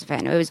mom was a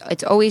fan.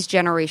 It's always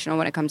generational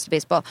when it comes to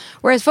baseball.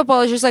 Whereas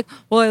football is just like,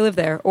 well, I live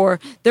there. Or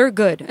they're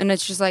good. And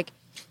it's just like,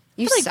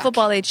 you I feel like suck.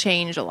 football, they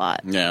change a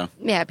lot. Yeah.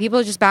 Yeah,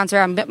 people just bounce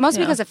around, but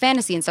mostly Yeah. because of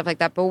fantasy and stuff like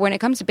that. But when it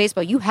comes to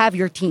baseball, you have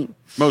your team.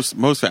 Most,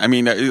 I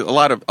mean, a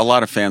lot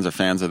of fans are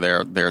fans of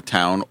their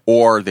town,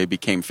 or they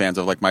became fans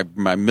of, like,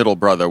 my middle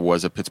brother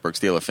was a Pittsburgh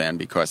Steelers fan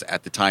because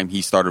at the time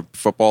he started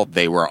football,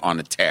 they were on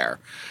a tear.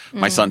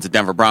 My son's a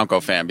Denver Bronco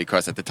fan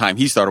because at the time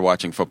he started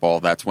watching football,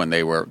 that's when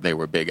they were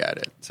big at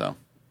it. So.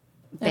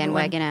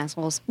 Bandwagon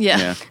assholes.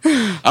 Yeah.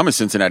 Yeah, I'm a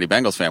Cincinnati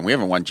Bengals fan. We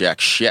haven't won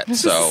jack shit,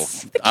 so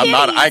I'm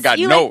not. kitties. I got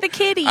You no. like the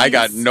kitties. I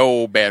got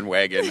no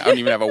bandwagon. I don't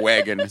even have a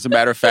wagon. As a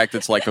matter of fact,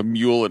 it's like a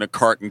mule in a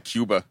cart in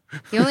Cuba.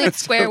 The only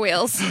Square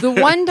wheels. The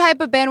one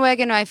type of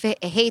bandwagon I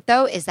hate,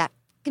 though, is that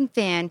fucking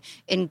fan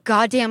in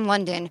goddamn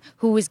London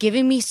who was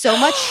giving me so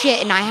much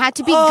shit, and I had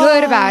to be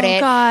good about it.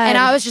 God. And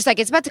I was just like,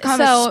 it's about to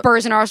come a So-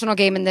 Spurs and Arsenal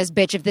game in this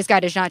bitch if this guy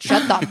does not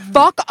shut the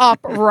fuck up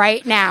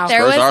right now.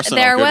 Spurs,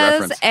 Arsenal, good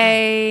reference.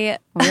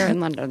 We're in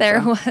London.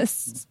 There so.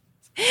 was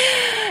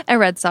a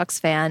Red Sox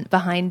fan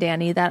behind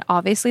Danny that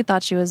obviously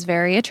thought she was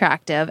very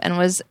attractive and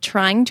was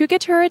trying to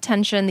get her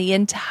attention the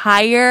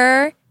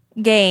entire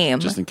game.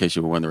 Just in case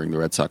you were wondering, the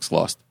Red Sox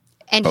lost.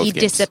 And both he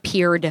games.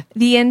 disappeared.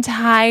 The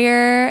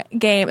entire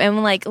game.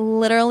 And like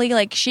literally,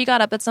 like she got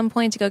up at some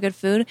point to go get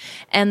food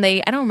and I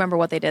don't remember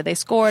what they did. They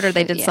scored or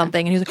they did Yeah.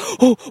 something. And he was like,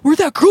 "Oh, where'd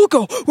that girl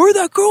go? Where'd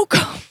that girl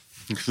go?"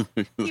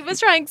 He was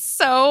trying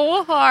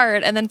so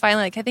hard. And then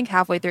finally, like I think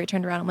halfway through, he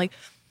turned around. I'm like,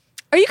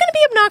 "Are you going to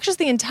be obnoxious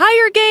the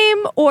entire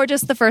game or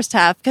just the first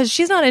half? Because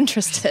she's not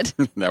interested."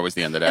 That was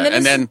the end of that. And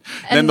And then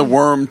then the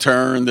worm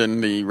turned,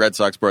 and the Red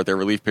Sox brought their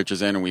relief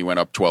pitchers in, and we went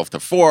up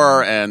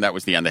 12-4, and that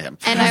was the end of him.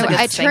 And That was a good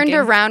I turned spanking.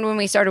 around when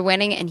we started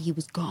winning, and he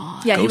was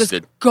gone. Yeah,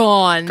 Ghosted. he was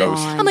gone.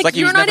 Ghost. I'm It's like, like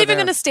he "You're was not never even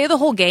there." going to stay the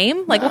whole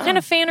game? Like, what kind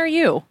of fan are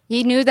you?"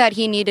 He knew that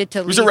he needed to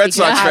leave was a Red because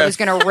Sox I fan. was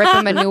going to rip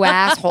him a new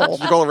asshole.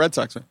 You call a Red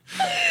Sox fan.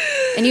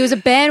 And he was a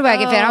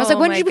bandwagon fan. I was like,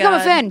 when Oh did you my become a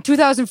God. fan?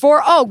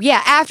 2004? Oh,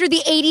 yeah. After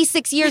the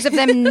 86 years of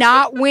them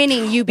not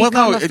winning, you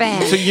become a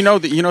fan. So you know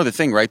the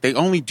thing, right? They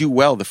only do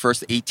well the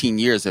first 18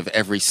 years of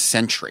every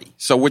century.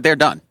 So they're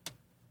done.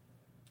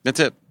 That's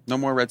it. No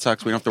more Red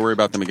Sox. We don't have to worry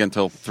about them again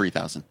until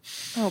 3000.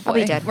 Oh, I'll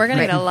be dead. We're going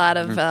to Right. get a lot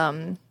of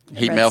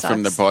Hate Red mail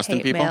from Sox the Boston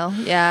hate people? mail.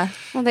 Yeah.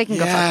 Well, they can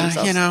go fuck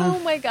themselves. you know.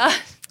 Oh, my God.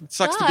 It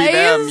sucks to be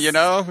them, you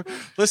know?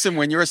 Listen,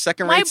 when you're a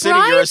second-rate city,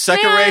 you're a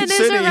second-rate is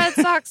city. a Red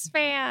Sox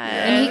fan.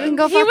 And he can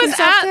go He fuck was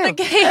himself, at too. the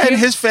game. And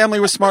his family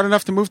was smart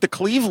enough to move to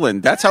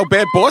Cleveland. That's how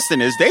bad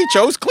Boston is. They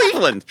chose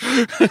Cleveland.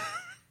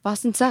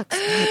 Boston sucks.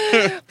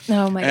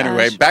 Oh my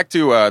Anyway, gosh. back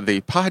to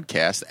the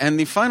podcast and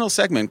the final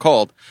segment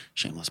called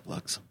Shameless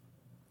Plugs.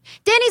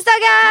 Danny's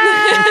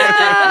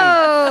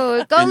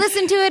Dugout! Go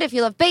listen to it if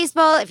you love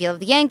baseball, if you love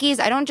the Yankees.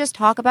 I don't just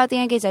talk about the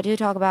Yankees. I do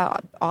talk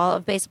about all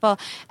of baseball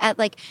at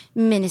like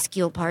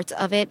minuscule parts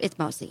of it. It's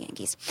mostly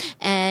Yankees.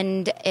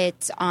 And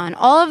it's on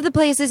all of the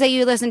places that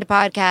you listen to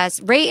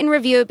podcasts. Rate and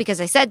review it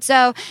because I said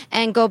so.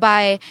 And go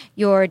buy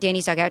your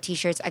Danny's Dugout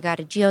t-shirts. I got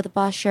a Geo the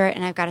Boss shirt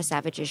and I've got a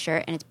Savages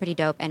shirt. And it's pretty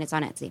dope. And it's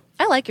on Etsy.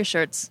 I like your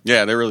shirts.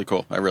 Yeah, they're really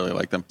cool. I really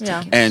like them.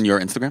 Yeah. And your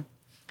Instagram?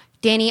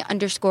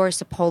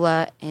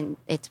 Danny_Sapola. And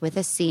it's with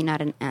a C,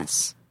 not an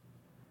S.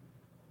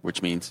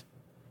 Which means?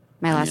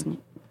 My last Onion.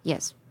 name.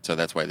 Yes. So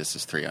that's why this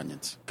is 3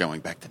 onions,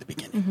 going back to the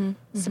beginning. Mm-hmm.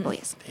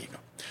 Sapoyas. There you go.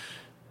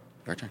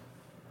 Your turn.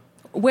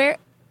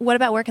 What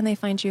about where can they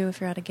find you if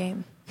you're at a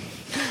game?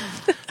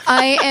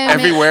 I am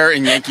Everywhere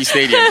in Yankee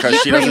Stadium because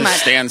she Pretty doesn't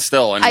much. stand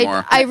still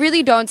anymore. I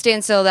really don't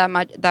stand still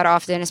that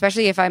often,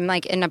 especially if I'm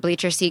like in a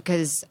bleacher seat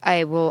because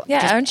I will.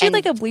 Yeah, just aren't you end-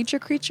 like a bleacher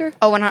creature?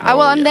 Oh,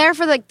 well, I'm yeah. there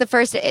for like the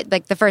first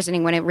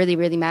inning when it really,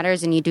 really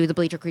matters, and you do the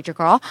bleacher creature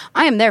crawl.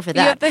 I am there for You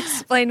have that. to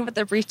explain what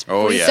the bleacher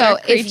Oh, yeah. So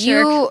creature if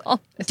you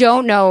call is.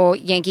 don't know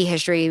Yankee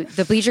history,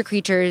 the bleacher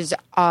creatures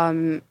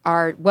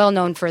are well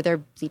known for their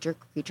bleacher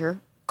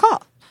creature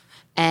call,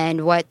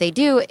 and what they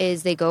do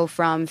is they go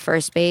from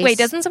first base. Wait,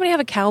 doesn't somebody have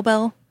a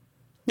cowbell?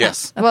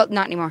 yes. Well,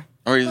 not anymore.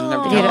 Or he doesn't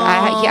have the Dude,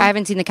 cowbell. I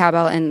haven't seen the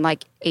cowbell in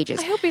like ages.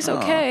 I hope he's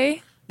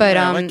okay. But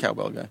Yeah, I like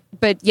cowbell guy.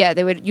 But yeah,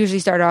 they would usually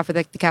start off with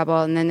like the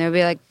cowbell, and then there would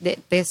be like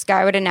this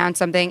guy would announce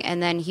something,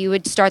 and then he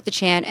would start the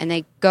chant, and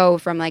they go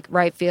from like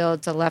right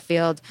field to left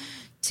field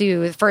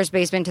to the first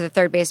baseman to the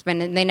third baseman,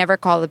 and they never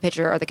call the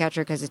pitcher or the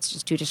catcher because it's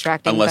just too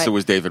distracting. Unless but- it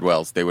was David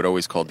Wells, they would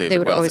always call David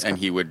would Wells, always and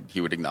call-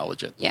 he would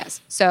acknowledge it.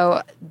 Yes.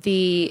 So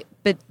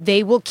but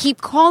they will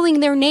keep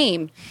calling their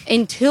name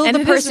until And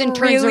the it is person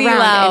turns really around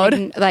loud.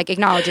 and like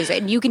acknowledges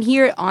it, and you can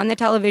hear it on the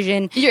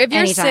television. If you're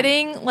anytime.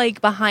 sitting like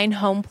behind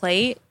home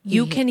plate,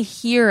 you can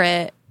hear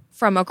it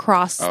from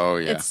across. Oh,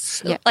 yeah.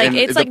 It's Yeah. like And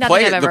it's the like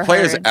nothing I've ever the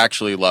players heard.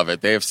 actually love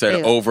it. They have said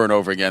Really? over and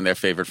over again they're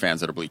favorite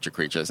fans of the Bleacher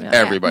Creatures.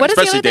 Everybody, What is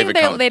the especially other thing?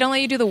 David Cohn. They don't let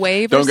you do the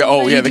wave. Don't or go- oh,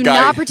 something? yeah, You the do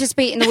guy- not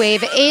participate in the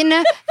wave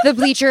in the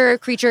Bleacher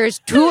Creatures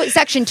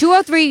section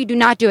 203. You do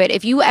not do it.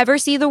 If you ever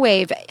see the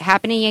wave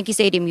happen in Yankee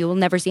Stadium, you will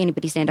never see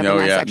anybody stand up No, in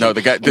that yeah, section. no.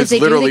 The guy. And if they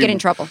do, they get in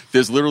trouble.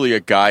 There's literally a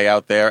guy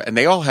out there, and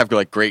they all have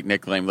like great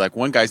nicknames. Like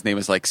one guy's name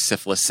is like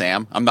Syphilis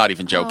Sam. I'm not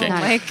even joking. Oh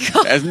my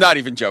god! I'm not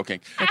even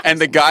joking. And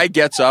the guy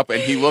gets up and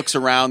he looks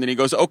around and he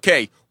goes,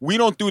 "Okay, we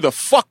don't do the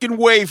fucking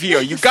wave here.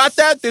 You got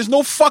that? There's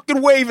no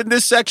fucking wave in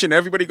this section."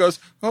 Everybody goes,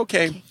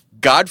 "Okay."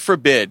 God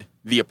forbid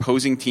the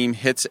opposing team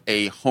hits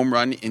a home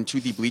run into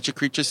the Bleacher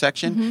Creature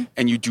section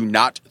and you do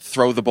not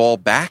throw the ball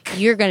back.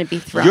 You're going to be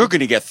thrown. You're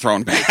going to get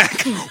thrown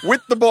back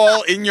with the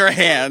ball in your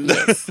hand.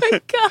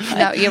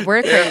 No, yeah,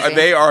 we're crazy.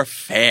 They are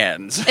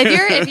fans.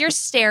 If you're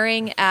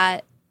staring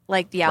at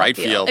like the Right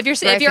outfield, field. if you're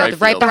Right if you're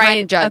field, right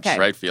behind Judge. okay.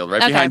 Right field,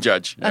 right Okay. behind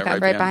Judge. Yeah, Okay.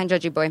 right behind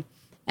Judgy Boy.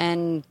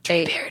 And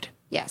they... Beard.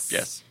 Yes.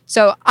 Yes.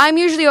 So I'm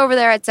usually over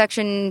there at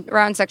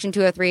around section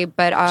 203,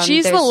 but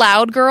She's the there's-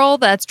 loud girl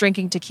that's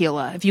drinking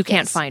tequila. If you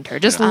can't find her,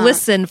 just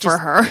listen for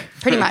her.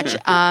 pretty much.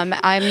 I'm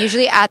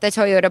usually at the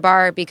Toyota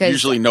bar because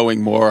Usually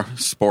knowing more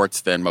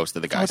sports than most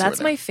of the Oh, guys. that's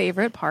who are my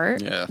favorite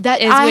part. there. Yeah.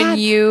 that Is I when had-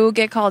 you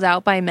get called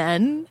out by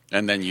men.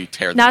 And then you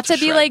tear them Not to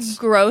be shreds. like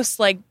gross,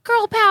 like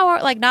girl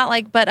power, like not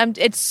like, but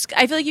it's.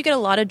 I feel like you get a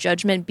lot of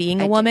judgment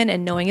being a woman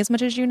and knowing as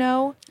much as you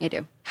know. I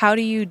do. How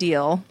do you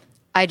deal?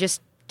 I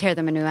just tear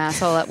them a new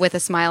asshole with a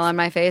smile on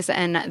my face,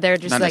 and they're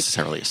just Not like.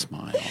 necessarily a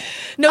smile.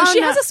 No, Oh,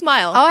 she no. has a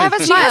smile. Oh, I have a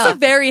She smile. has a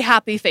very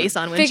happy face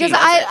on when she Because does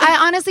it. I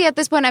honestly, at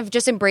this point, I've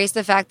just embraced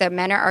the fact that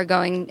men are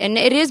going, and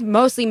it is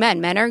mostly men.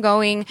 Men are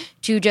going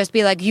to just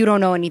be like, you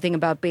don't know anything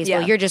about baseball.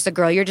 Yeah. You're just a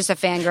girl. You're just a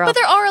fangirl. But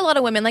there are a lot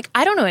of women like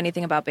I don't know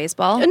anything about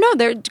baseball. no,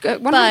 they're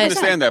 100%. I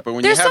understand that, but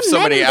when There's you have some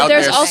men somebody who- out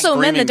There's there also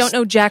men that screaming- don't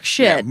know jack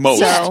shit. Yeah, most.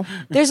 So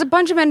There's a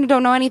bunch of men who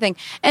don't know anything.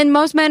 And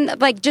most men,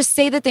 like, just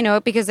say that they know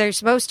it because they're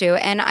supposed to.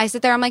 And I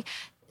sit there, I'm like,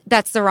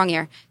 that's the wrong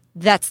year.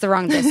 That's the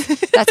wrong this.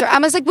 I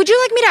was like, would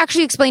you like me to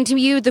actually explain to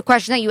you the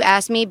question that you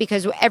asked me?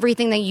 Because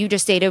everything that you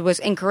just stated was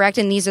incorrect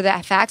and these are the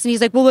facts. And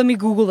he's like, well, let me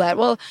Google that.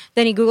 Well,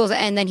 then he Googles it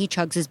and then he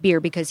chugs his beer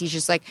because he's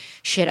just like,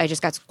 shit, I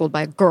just got schooled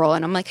by a girl.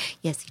 And I'm like,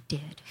 yes, he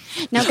did.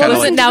 Now kinda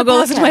like- go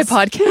listen to my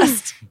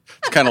podcast.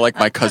 It's kind of like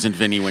my cousin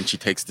Vinny when she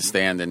takes the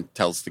stand and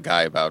tells the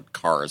guy about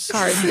cars.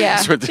 Cars, yeah.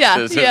 That's what this Yeah,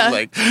 is. yeah. It's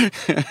like,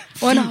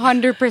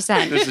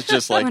 100%. this is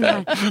just like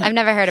that. I've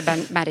never heard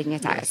about Maddie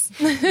Tires.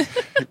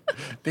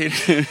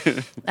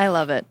 I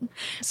love it.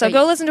 So But-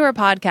 go listen to her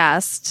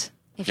podcast.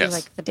 If Yes. you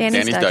like the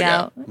Danny's, Danny's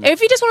Dugout. Dugout.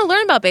 If you just want to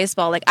learn about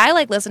baseball, like I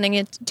like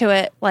listening to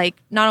it, like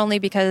not only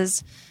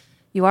because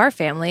you are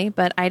family,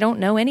 but I don't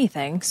know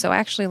anything, so I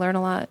actually learn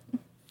a lot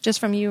just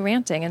from you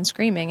ranting and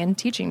screaming and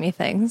teaching me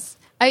things.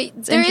 There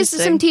is interesting.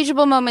 some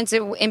teachable moments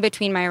in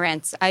between my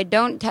rants. I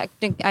don't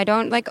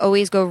like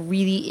always go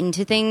really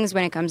into things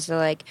when it comes to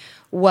like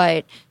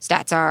what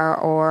stats are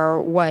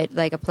or what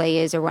like a play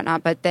is or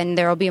whatnot. But then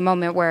there will be a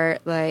moment where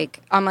like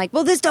I'm like,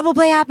 well, this double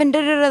play happened.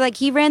 Da, da, da, like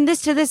he ran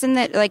this to this and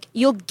that. Like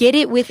you'll get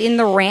it within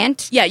the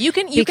rant. Yeah, you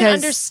can Because-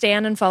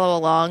 understand and follow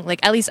along.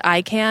 Like at least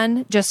I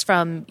can just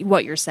from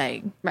what you're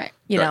saying. Right.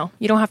 You know,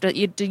 you don't have to.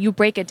 You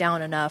break it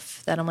down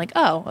enough that I'm like,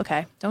 oh,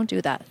 okay, don't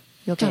do that.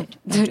 You'll get.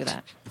 Don't do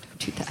that.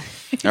 Do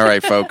that. All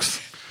right, folks.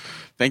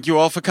 Thank you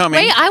all for coming.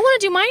 Wait, I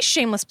want to do my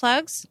shameless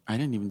plugs. I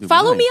didn't even do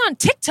Follow mine. me on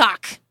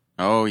TikTok.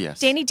 Oh, yes.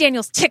 Danny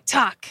Daniels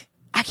TikTok.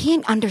 I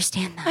can't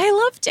understand that. I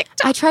love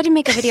TikTok. I tried to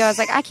make a video. I was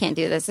like, I can't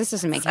do this. This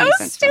doesn't make any so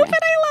sense stupid. for me.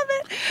 I love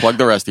it. Plug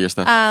the rest of your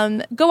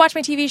stuff. Go watch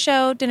my TV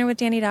show,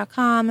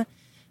 dinnerwithdanny.com.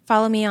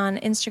 Follow me on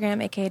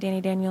Instagram, aka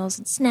Danny Daniels,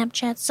 and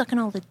Snapchat, sucking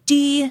all the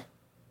D.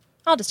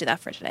 I'll just do that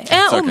for today.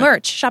 Oh, okay.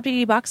 merch,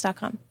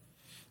 shopddbox.com.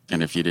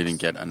 And if you didn't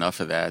get enough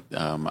of that,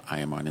 I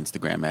am on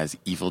Instagram as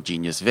Evil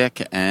Genius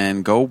Vic.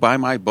 And go buy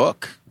my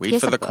book, Wait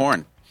Yes, for a the book.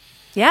 Corn.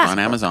 Yeah. On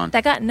Amazon.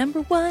 That got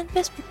 #1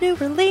 best new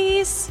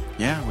release.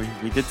 Yeah,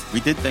 we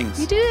did things.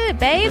 You did it,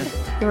 babe.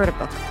 You wrote a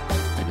book.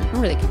 I did.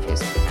 I'm really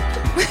confused.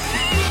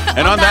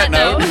 And on that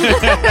note,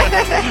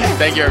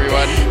 thank you,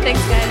 everyone.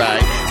 Thanks, guys.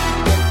 Bye.